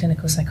a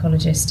clinical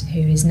psychologist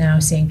who is now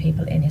seeing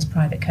people in his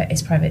private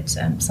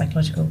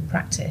psychological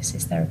practice,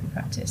 his therapy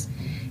practice,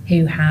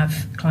 who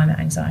have climate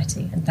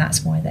anxiety, and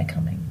that's why they're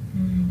coming.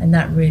 And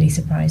that really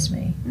surprised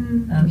me.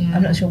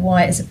 I'm not sure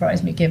why it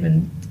surprised me,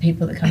 given the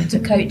people that come into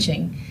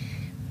coaching,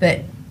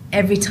 but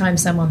every time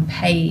someone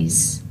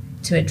pays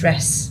to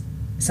address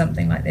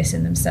something like this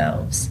in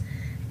themselves,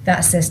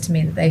 that says to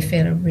me that they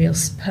feel a real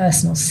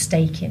personal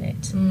stake in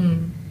it.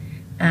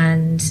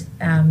 And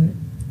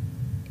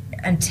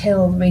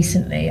until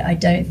recently, I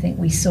don't think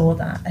we saw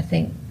that. I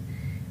think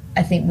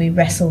we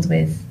wrestled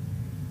with,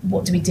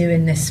 what do we do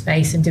in this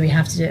space, and do we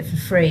have to do it for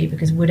free?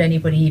 Because would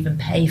anybody even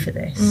pay for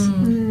this?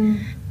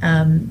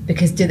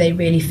 Because do they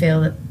really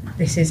feel that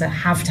this is a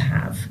have to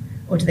have,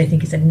 or do they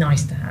think it's a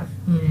nice to have?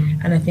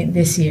 And I think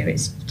this year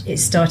it's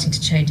starting to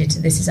change into,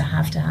 this is a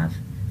have to have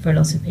for a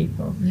lot of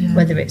people,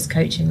 whether it's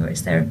coaching or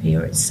it's therapy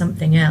or it's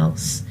something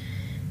else.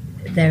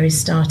 There is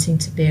starting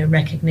to be a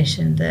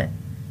recognition that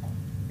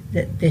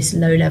this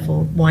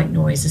low-level white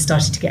noise is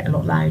starting to get a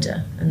lot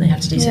louder, and they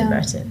have to do something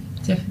about it.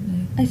 Definitely.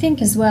 I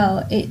think as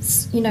well,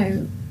 it's, you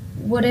know,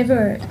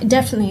 whatever,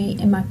 definitely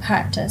in my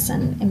practice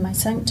and in my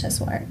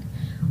Sanctus work,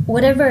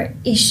 whatever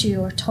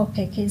issue or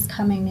topic is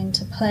coming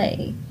into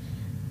play,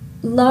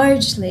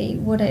 largely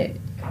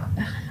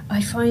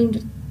I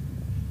find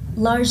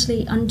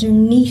largely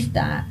underneath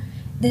that,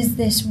 there's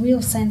this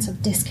real sense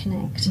of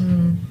disconnect.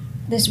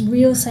 This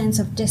real sense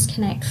of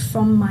disconnect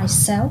from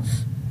myself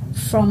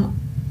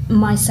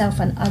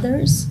and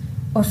others,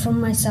 or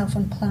from myself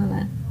and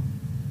planet.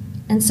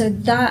 And so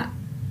that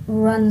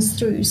runs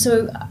through.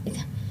 So,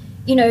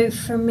 you know,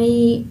 for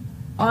me,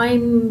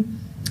 I'm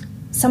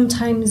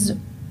sometimes,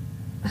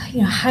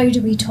 you know, how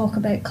do we talk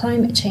about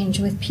climate change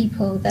with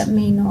people that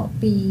may not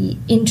be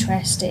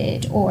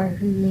interested, or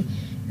who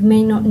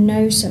may not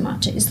know so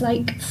much? It's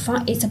like,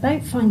 it's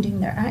about finding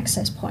their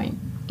access point.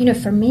 You know,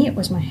 for me, it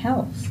was my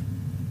health.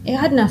 It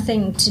had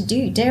nothing to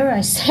do, dare I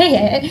say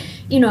it,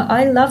 you know,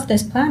 I love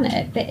this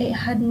planet, but it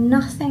had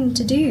nothing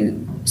to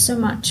do so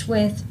much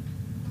with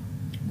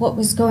what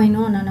was going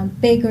on a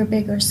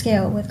bigger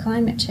scale with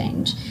climate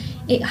change,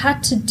 it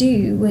had to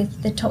do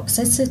with the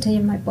toxicity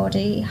in my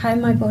body, how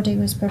my body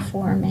was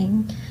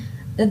performing,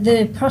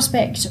 the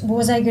prospect,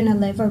 was I going to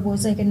live or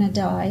was I going to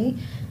die?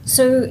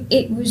 So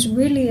it was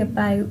really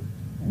about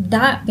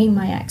that being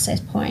my access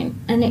point.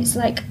 And it's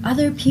like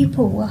other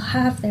people will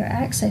have their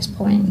access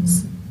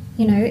points.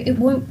 You know, it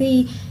won't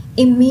be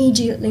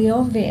immediately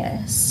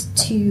obvious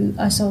to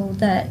us all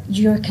that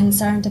you're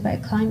concerned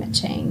about climate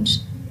change,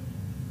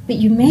 but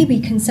you may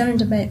be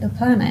concerned about the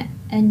planet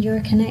and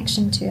your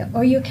connection to it,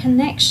 or your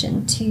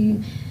connection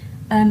to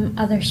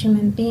other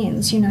human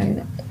beings. You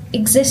know,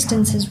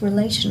 existence is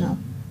relational.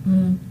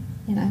 You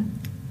know,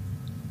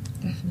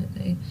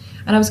 definitely.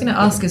 And I was going to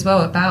ask as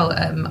well about,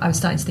 I was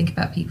starting to think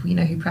about people, you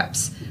know, who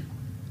perhaps,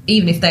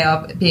 even if they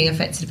are being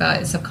affected by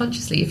it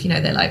subconsciously, if, you know,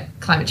 they're like,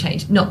 climate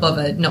change, not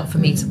bothered, not for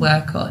me to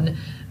work on.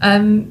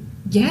 Kind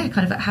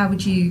of how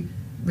would you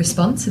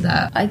respond to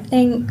that? I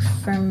think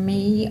for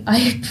me,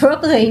 I'd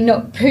probably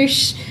not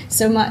push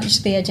so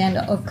much the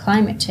agenda of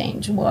climate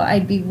change. What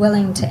I'd be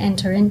willing to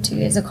enter into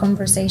is a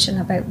conversation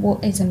about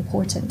what is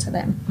important to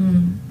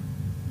them.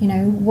 You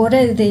know, what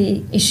are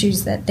the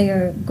issues that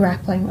they're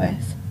grappling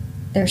with,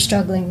 they're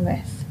struggling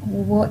with,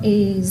 what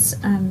is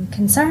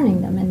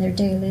concerning them in their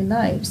daily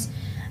lives,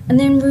 and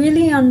then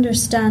really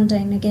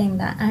understanding again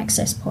that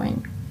access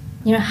point.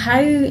 You know,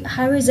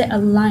 how is it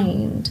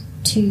aligned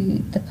to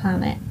the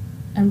planet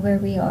and where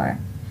we are?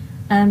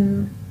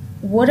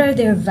 What are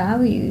their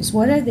values?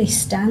 What are they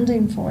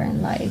standing for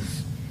in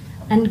life?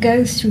 And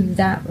go through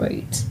that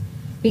route,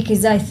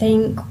 because I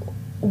think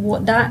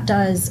what that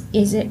does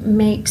is it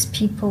makes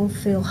people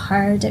feel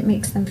heard, it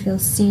makes them feel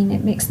seen,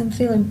 it makes them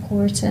feel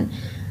important,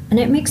 and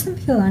it makes them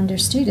feel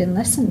understood and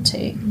listened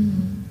to.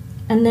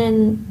 And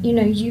then, you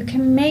know, you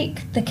can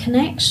make the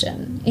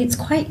connection. It's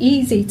quite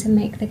easy to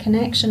make the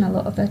connection a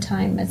lot of the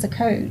time as a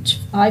coach,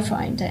 I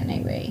find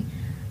anyway.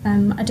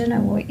 I don't know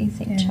what you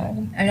think,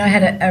 Charlie. I mean, I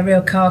had a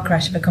real car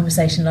crash of a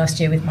conversation last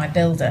year with my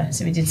builder.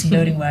 So we did some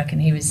building work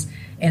and he was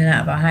in and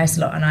out of our house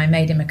a lot, and I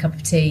made him a cup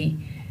of tea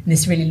in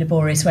this really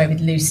laborious way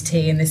with loose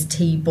tea and this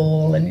tea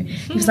ball, and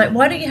he was like,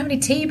 why don't you have any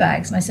tea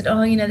bags? And I said,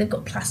 oh, you know, they've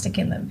got plastic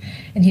in them.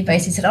 And he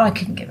basically said, oh, I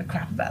couldn't give a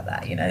crap about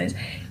that, you know,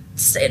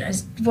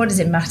 what does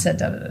it matter?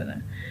 Da, da, da, da.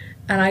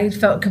 And I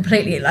felt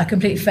completely like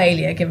complete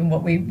failure, given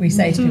what we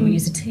say to people. We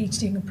use a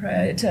teaching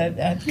approach,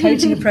 a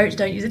coaching approach,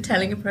 don't use a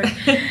telling approach.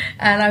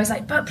 And I was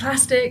like, but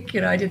plastic,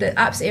 you know, I did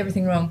absolutely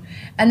everything wrong.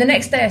 And the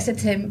next day I said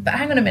to him, but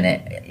hang on a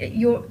minute,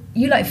 you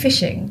like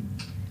fishing.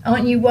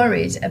 Aren't you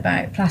worried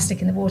about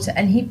plastic in the water?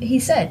 And he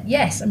said,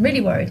 yes, I'm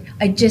really worried.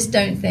 I just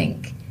don't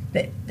think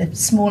that the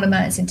small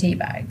amounts in tea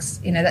bags,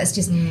 you know, that's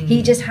just,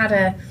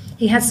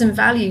 he had some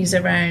values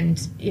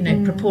around, you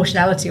know,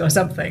 proportionality or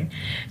something,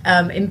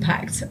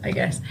 impact, I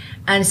guess.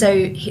 And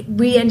so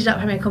we ended up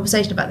having a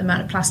conversation about the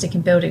amount of plastic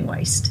in building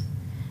waste,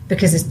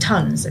 because there's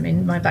tons. I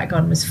mean, my back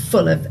garden was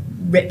full of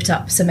ripped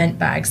up cement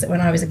bags that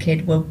when I was a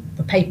kid were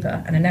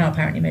paper and are now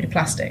apparently made of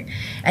plastic.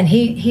 And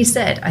he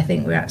said, I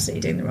think we're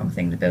absolutely doing the wrong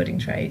thing, the building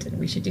trade, and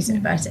we should do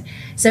something about it.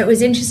 So it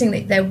was interesting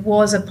that there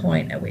was a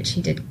point at which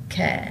he did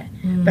care,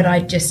 but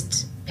I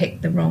just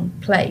picked the wrong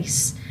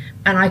place.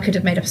 And I could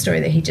have made up a story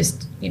that he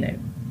just, you know,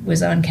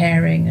 was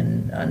uncaring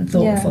and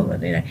unthoughtful,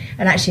 and, you know,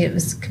 and actually it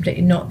was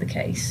completely not the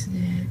case.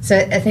 So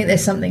I think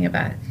there's something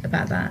about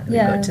that. We've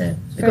got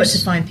to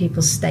find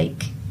people's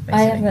stake.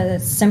 Basically. I have a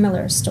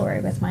similar story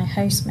with my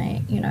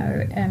housemate, you know,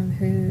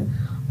 who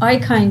I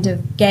kind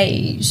of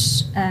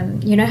gauged,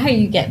 you know how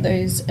you get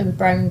those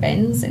brown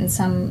bins in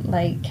some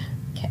like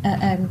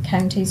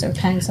counties or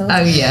councils?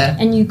 Oh yeah.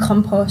 And you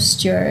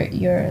compost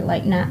your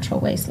like natural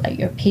waste, like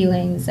your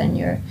peelings and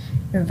your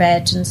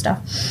veg and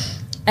stuff.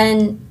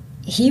 And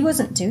he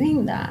wasn't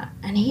doing that,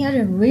 and he had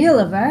a real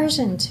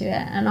aversion to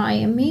it, and I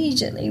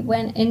immediately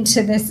went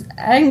into this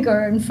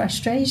anger and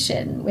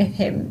frustration with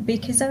him,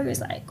 because I was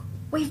like,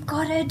 we've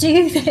got to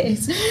do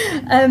this.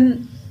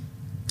 And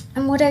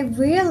what I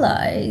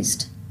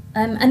realised,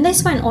 and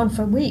this went on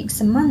for weeks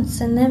and months,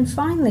 and then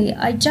finally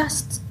I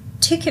just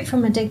took it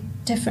from a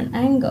different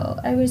angle.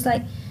 I was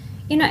like,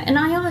 you know, and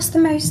I asked the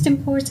most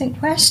important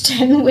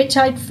question, which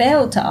I'd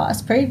failed to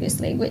ask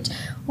previously, which,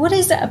 what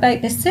is it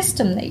about the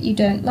system that you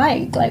don't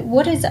like? Like,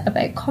 what is it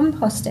about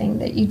composting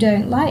that you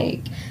don't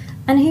like?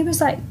 And he was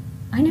like,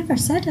 I never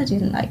said I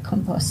didn't like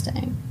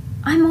composting.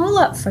 I'm all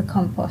up for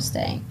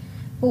composting.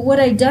 But what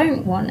I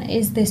don't want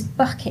is this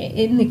bucket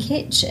in the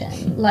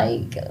kitchen,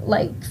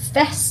 like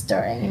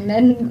festering,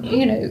 and,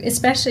 you know,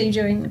 especially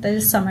during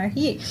the summer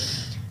heat.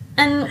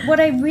 And what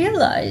I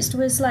realised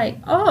was like,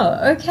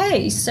 oh,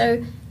 okay,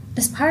 so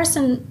this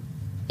person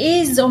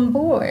is on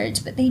board,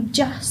 but they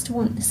just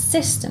want the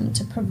system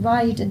to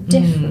provide a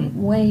different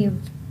way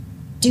of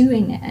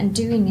doing it, and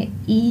doing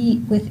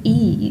it with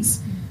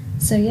ease.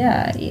 So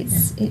yeah,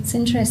 it's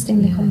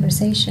interesting, the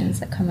conversations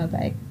that come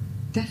about.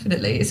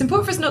 Definitely. It's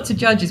important for us not to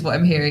judge, is what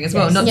I'm hearing as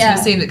well. Not to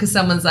assume that because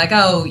someone's like,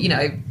 oh, you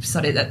know,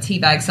 sorry, that tea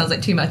bag sounds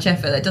like too much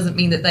effort. That doesn't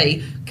mean that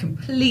they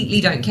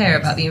completely don't care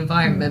about the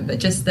environment, but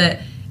just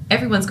that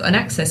everyone's got an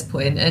access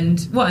point.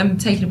 And what I'm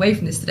taking away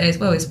from this today as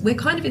well is we're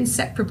kind of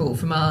inseparable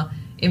from our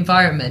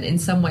environment in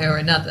some way or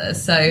another.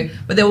 So,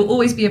 but there will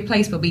always be a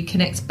place where we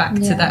connect back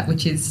to that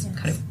which is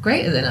kind of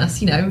greater than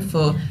us. You know,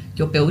 for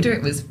your builder,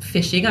 it was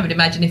fishing. I would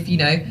imagine if, you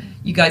know,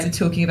 you guys are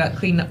talking about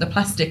cleaning up the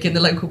plastic in the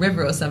local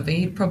river or something,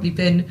 he'd probably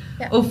been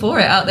all for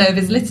it out there with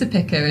his litter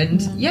picker.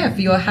 And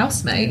for your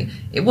housemate,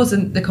 it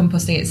wasn't the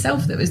composting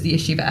itself that was the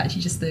issue, but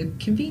actually just the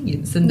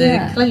convenience and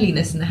the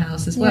cleanliness in the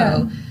house as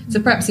well.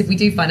 So perhaps if we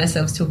do find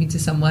ourselves talking to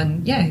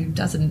someone who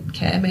doesn't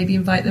care, maybe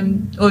invite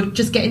them, or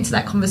just get into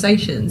that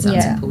conversation.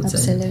 Sounds important.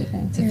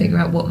 Absolutely. To figure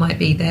out what might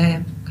be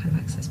their kind of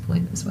access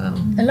point as well.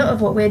 A lot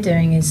of what we're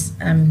doing is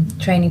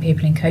training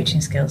people in coaching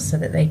skills so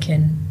that they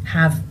can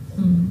have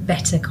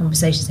better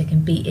conversations, they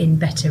can be in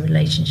better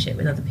relationship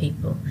with other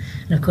people.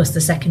 And of course the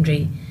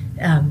secondary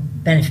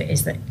benefit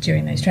is that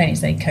during those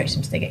trainings they coach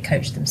them, so they get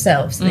coached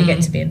themselves, so they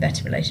get to be in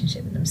better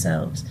relationship with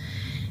themselves.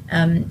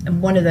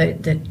 And one of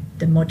the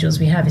modules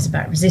we have is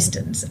about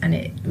resistance, and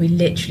we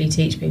literally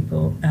teach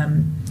people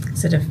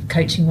sort of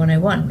coaching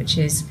 101, which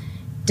is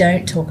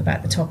don't talk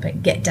about the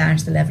topic, get down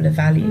to the level of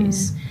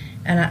values.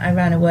 And I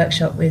ran a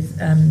workshop with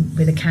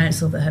a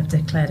council that have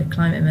declared a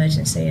climate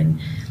emergency, and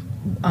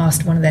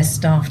asked one of their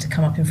staff to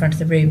come up in front of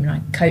the room, and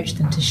I coached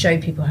them to show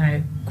people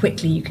how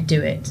quickly you could do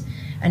it.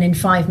 And in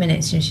 5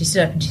 minutes, you know, she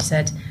stood up and she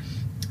said,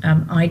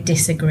 I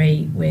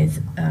disagree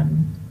with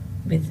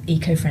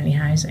eco-friendly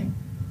housing.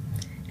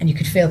 And you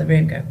could feel the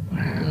room go,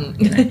 wow.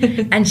 You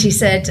know? And she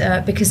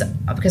said,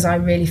 because I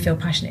really feel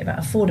passionate about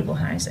affordable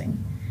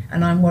housing,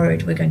 and I'm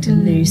worried we're going to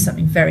lose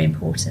something very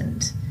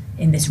important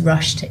in this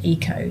rush to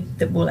eco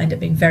that will end up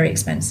being very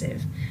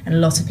expensive, and a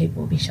lot of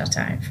people will be shut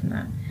out from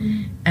that.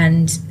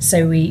 And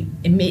so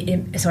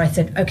I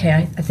said, okay,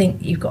 I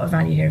think you've got a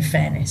value here of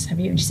fairness, have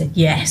you? And she said,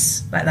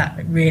 yes, like that,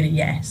 like really,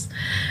 yes.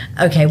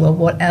 Okay, well,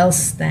 what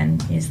else then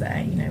is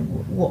there? You know,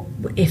 what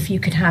if you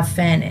could have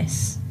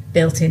fairness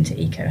built into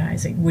eco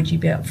housing, would you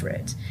be up for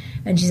it?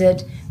 And she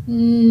said,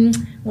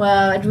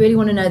 well, I'd really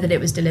want to know that it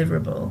was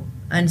deliverable.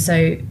 And so,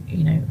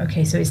 you know,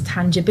 okay, so it's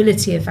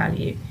tangibility of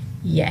value,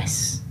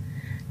 yes.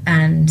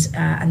 And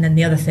then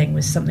the other thing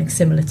was something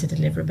similar to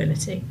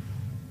deliverability.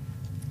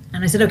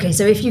 And I said, okay,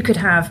 so if you could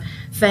have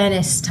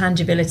fairness,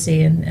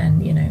 tangibility,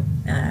 and you know,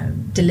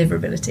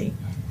 deliverability,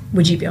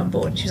 would you be on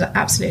board? She was like,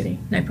 absolutely,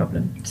 no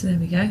problem. So there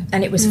we go.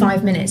 And it was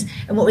 5 minutes.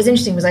 And what was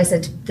interesting was I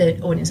said to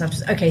the audience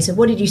afterwards, okay, so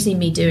what did you see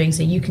me doing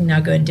so you can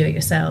now go and do it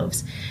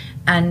yourselves?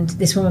 And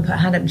this woman put her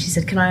hand up and she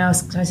said, can I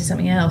say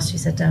something else? She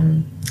said,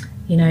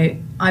 you know,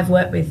 I've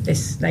worked with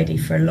this lady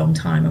for a long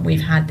time, and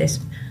we've had this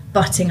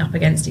butting up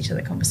against each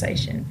other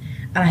conversation,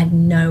 and I had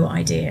no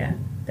idea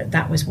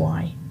that was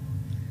why.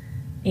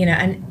 You know,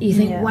 and you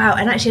think, wow,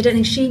 and actually I don't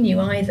think she knew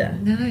either.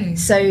 No.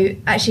 So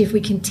actually if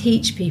we can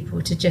teach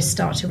people to just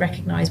start to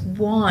recognise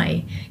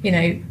why, you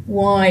know,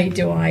 why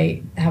do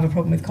I have a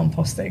problem with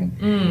composting?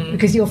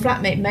 Because your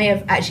flatmate may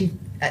have actually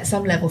at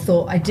some level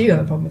thought, I do have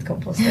a problem with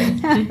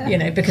composting, you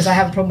know, because I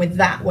have a problem with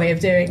that way of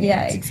doing it.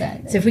 Yeah,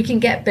 exactly. So if we can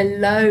get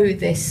below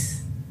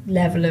this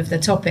level of the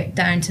topic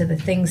down to the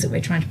things that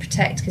we're trying to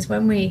protect, because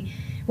when we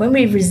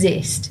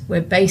resist,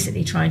 we're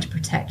basically trying to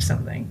protect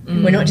something.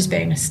 We're not just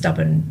being a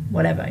stubborn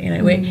whatever, you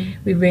know.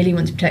 We really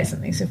want to protect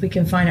something. So if we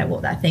can find out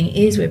what that thing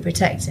is we're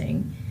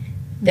protecting,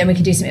 then we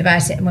can do something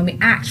about it. And when we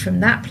act from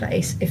that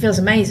place, it feels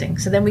amazing.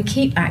 So then we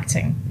keep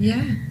acting.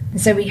 Yeah.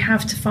 And so we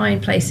have to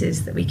find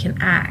places that we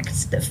can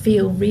act that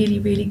feel really,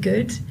 really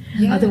good.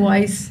 Yeah.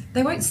 Otherwise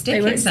they won't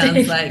stick. It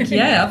sounds like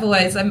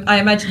otherwise I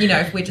imagine, you know,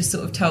 if we're just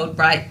sort of told,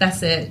 right,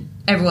 that's it,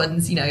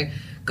 everyone's, you know,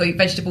 got your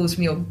vegetables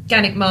from your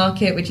organic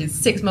market, which is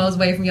 6 miles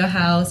away from your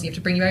house, you have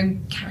to bring your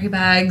own carry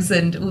bags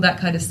and all that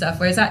kind of stuff,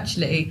 whereas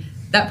actually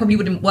that probably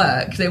wouldn't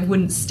work, they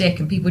wouldn't stick,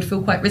 and people would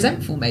feel quite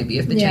resentful maybe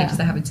of the changes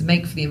they're having to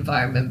make for the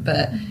environment.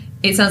 But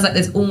it sounds like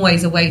there's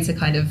always a way to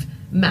kind of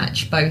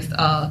match both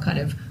our kind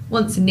of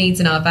wants and needs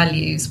and our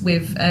values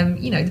with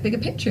you know, the bigger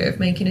picture of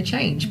making a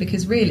change,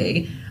 because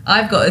really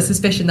I've got a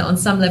suspicion that on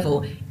some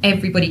level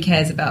everybody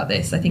cares about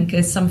this. I think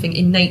there's something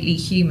innately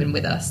human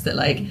with us that,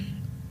 like,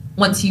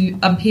 once you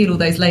unpeel all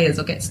those layers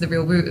or get to the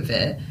real root of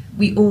it,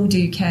 we all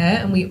do care,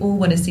 and we all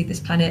want to see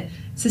this planet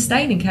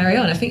sustain and carry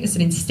on. I think it's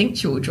an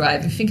instinctual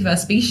drive. If you think of our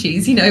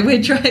species, you know,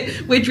 we're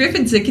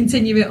driven to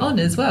continue it on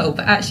as well.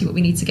 But actually what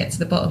we need to get to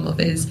the bottom of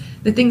is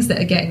the things that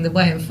are getting in the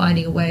way, and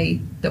finding a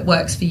way that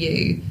works for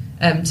you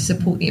to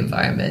support the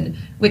environment,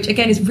 which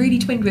again is really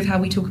twinned with how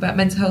we talk about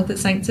mental health at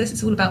Sanctus.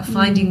 It's all about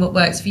finding what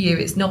works for you.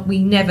 It's not,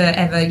 we never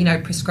ever, you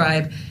know,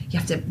 prescribe you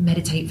have to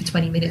meditate for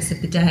 20 minutes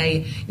of the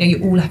day, you know,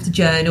 you all have to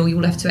journal, you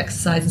all have to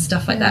exercise and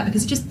stuff like that,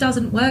 because it just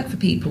doesn't work for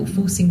people,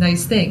 forcing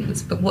those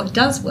things. But what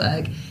does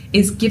work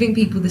is giving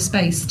people the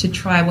space to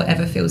try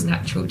whatever feels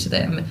natural to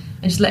them,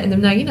 and just letting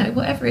them know, you know,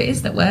 whatever it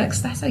is that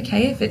works, that's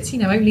okay. If it's, you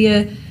know, only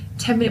a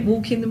 10-minute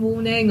walk in the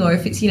morning, or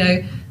if it's, you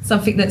know,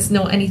 something that's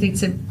not anything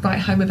to write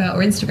home about or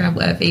Instagram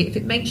worthy, if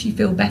it makes you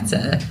feel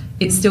better,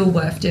 it's still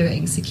worth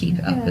doing, so keep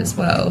it up as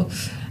well.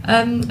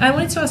 I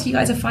wanted to ask you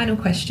guys a final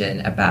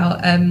question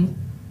about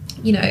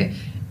you know,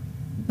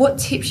 what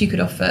tips you could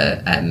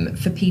offer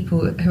for people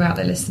who are out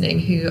there listening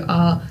who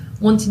are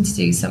wanting to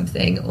do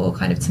something, or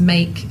kind of to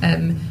make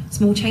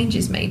small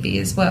changes maybe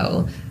as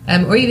well,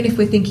 or even if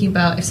we're thinking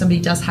about if somebody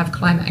does have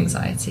climate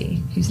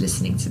anxiety who's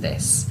listening to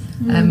this,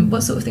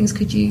 what sort of things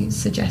could you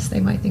suggest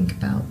they might think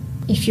about?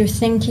 If you're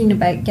thinking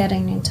about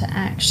getting into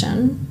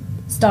action,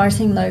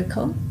 starting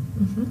local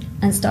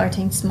and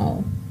starting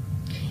small,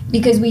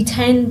 because we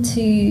tend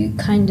to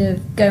kind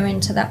of go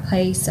into that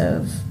place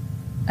of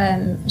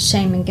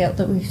shame and guilt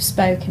that we've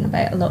spoken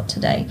about a lot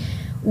today,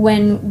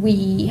 when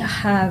we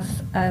have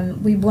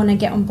we want to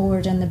get on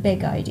board on the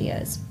big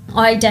ideas.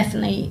 I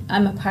definitely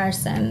am a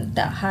person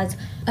that has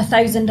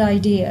 1,000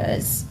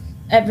 ideas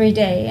every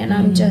day, and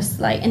I'm just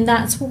like, and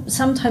that's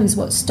sometimes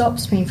what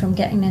stops me from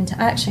getting into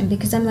action,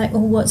 because I'm like, oh,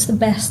 what's the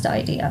best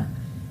idea?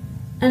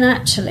 And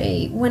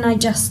actually, when I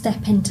just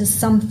step into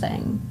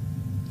something,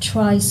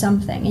 try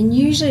something, and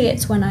usually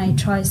it's when I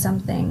try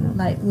something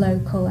like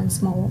local and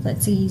small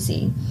that's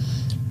easy.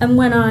 And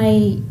when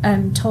I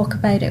talk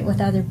about it with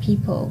other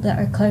people that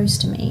are close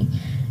to me,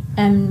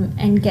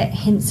 and get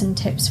hints and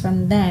tips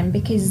from them,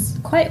 because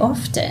quite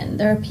often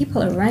there are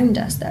people around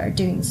us that are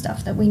doing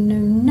stuff that we know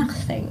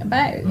nothing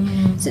about.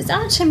 So it's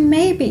actually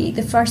maybe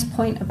the first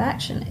point of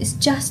action is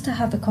just to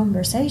have a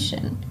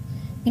conversation,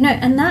 you know,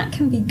 and that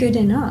can be good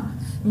enough.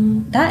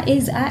 That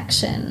is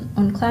action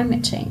on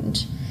climate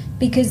change,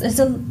 because there's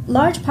a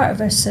large part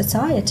of our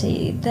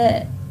society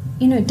that,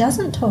 you know,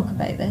 doesn't talk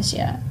about this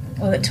yet.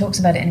 Well, it talks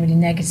about it in a really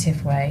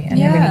negative way and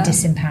a really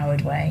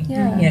disempowered way. You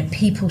know,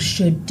 people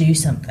should do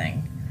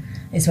something,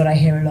 is what I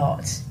hear a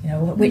lot. You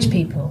know, which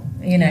people?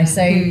 You know,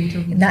 so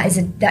that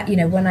is that. You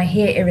know, when I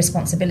hear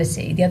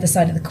irresponsibility, the other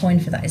side of the coin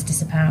for that is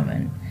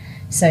disempowerment.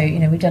 So, you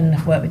know, we've done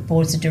enough work with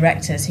boards of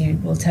directors who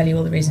will tell you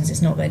all the reasons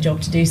it's not their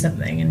job to do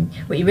something, and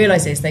what you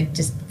realise is they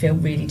just feel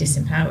really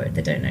disempowered.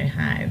 They don't know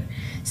how.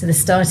 So the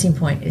starting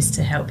point is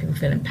to help people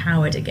feel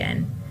empowered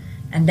again,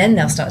 and then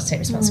they'll start to take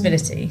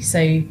responsibility. So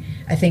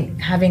I think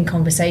having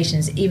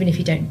conversations, even if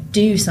you don't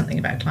do something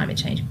about climate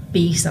change,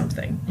 be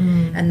something.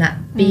 And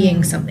that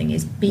being something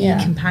is be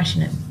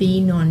compassionate,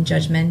 be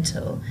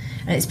non-judgmental.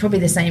 And it's probably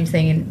the same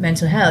thing in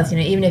mental health. You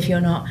know, even if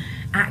you're not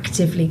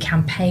actively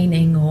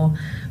campaigning or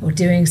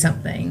doing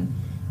something,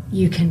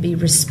 you can be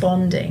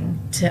responding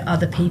to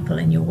other people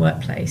in your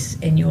workplace,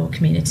 in your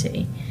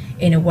community,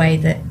 in a way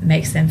that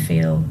makes them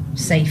feel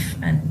safe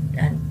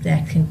and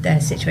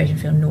their situation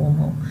feel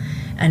normal.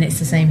 And it's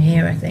the same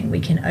here, I think. We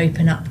can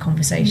open up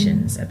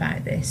conversations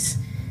about this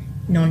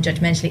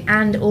non-judgmentally,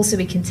 and also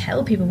we can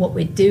tell people what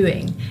we're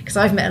doing, because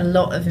I've met a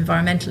lot of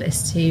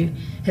environmentalists who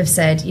have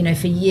said, you know,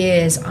 for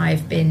years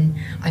I've been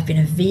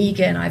a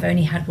vegan, I've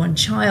only had one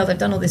child, I've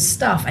done all this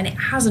stuff and it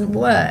hasn't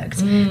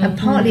worked. And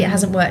partly it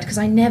hasn't worked because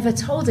I never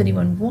told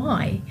anyone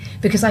why,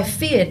 because I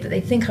feared that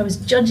they'd think I was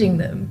judging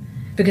them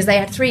because they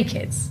had 3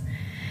 kids.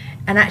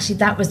 And actually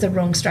that was the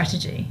wrong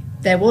strategy.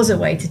 There was a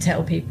way to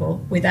tell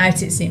people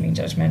without it seeming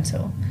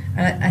judgmental.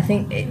 And I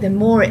think the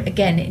more it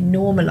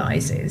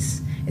normalises,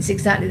 it's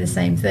exactly the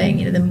same thing.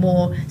 You know, the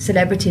more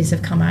celebrities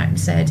have come out and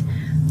said,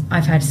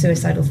 I've had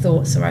suicidal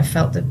thoughts, or I've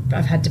felt that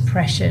I've had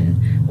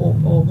depression, or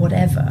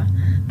whatever,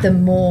 the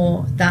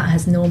more that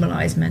has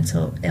normalised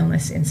mental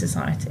illness in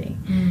society.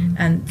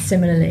 And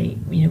similarly,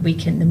 you know,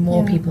 the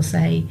more people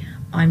say,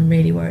 I'm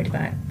really worried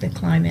about the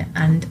climate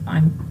and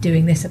I'm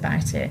doing this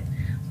about it,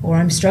 or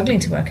I'm struggling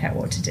to work out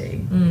what to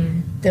do,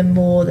 the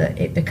more that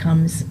it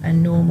becomes a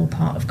normal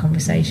part of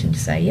conversation to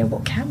say, yeah,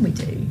 what can we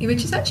do?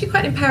 Which is actually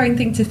quite an empowering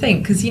thing to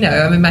think, because, you know,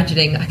 I'm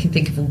imagining, I can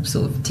think of all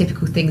sort of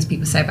typical things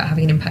people say about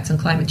having an impact on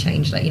climate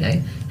change, like, you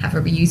know, have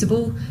a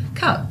reusable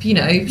cup, you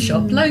know,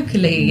 shop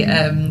locally,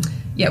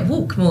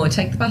 walk more,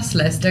 take the bus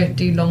less, don't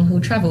do long haul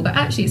travel. But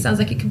actually it sounds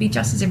like it can be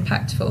just as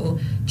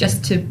impactful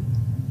just to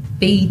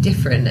be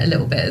different a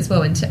little bit as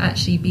well, and to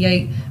actually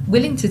be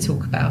willing to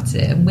talk about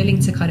it and willing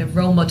to kind of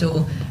role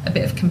model a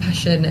bit of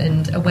compassion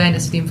and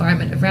awareness for the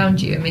environment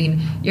around you. I mean,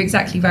 you're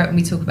exactly right when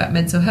we talk about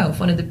mental health.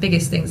 One of the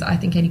biggest things that I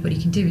think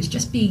anybody can do is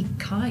just be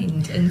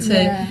kind, and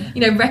to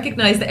you know,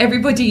 recognise that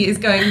everybody is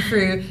going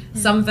through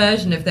some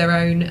version of their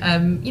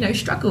own you know,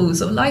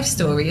 struggles or life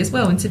story as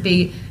well, and to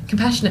be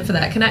compassionate for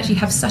that can actually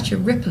have such a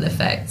ripple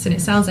effect. And it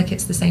sounds like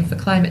it's the same for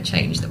climate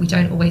change, that we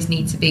don't always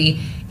need to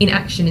be in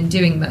action and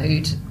doing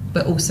mode,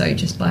 but also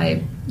just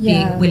by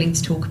being willing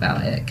to talk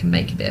about it can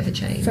make a bit of a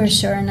change. For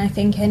sure. And I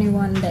think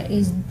anyone that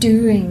is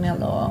doing a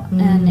lot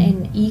and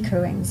in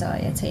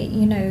eco-anxiety,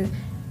 you know,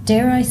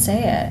 dare I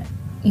say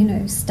it, you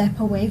know, step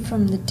away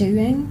from the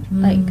doing,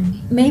 like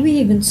maybe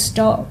even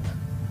stop,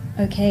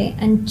 okay,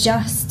 and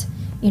just,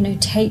 you know,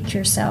 take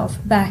yourself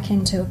back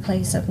into a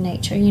place of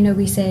nature. You know,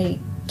 we say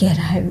get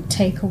out,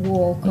 take a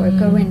walk, or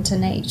go into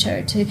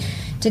nature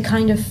to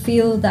kind of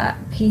feel that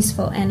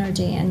peaceful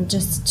energy, and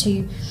just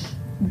to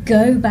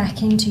go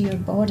back into your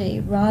body,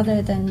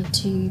 rather than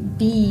to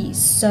be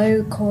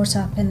so caught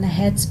up in the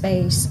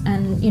headspace,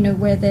 and, you know,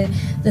 where the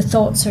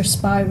thoughts are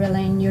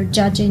spiraling, you're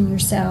judging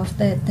yourself,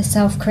 the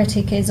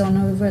self-critic is on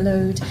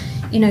overload.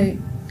 You know,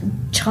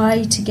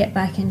 try to get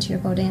back into your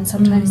body, and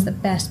sometimes the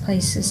best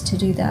places to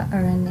do that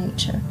are in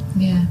nature.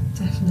 Yeah,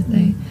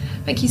 definitely.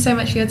 Thank you so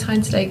much for your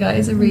time today,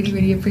 guys. I really,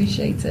 really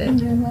appreciate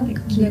it. You're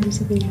welcome. Lovely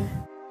to be here.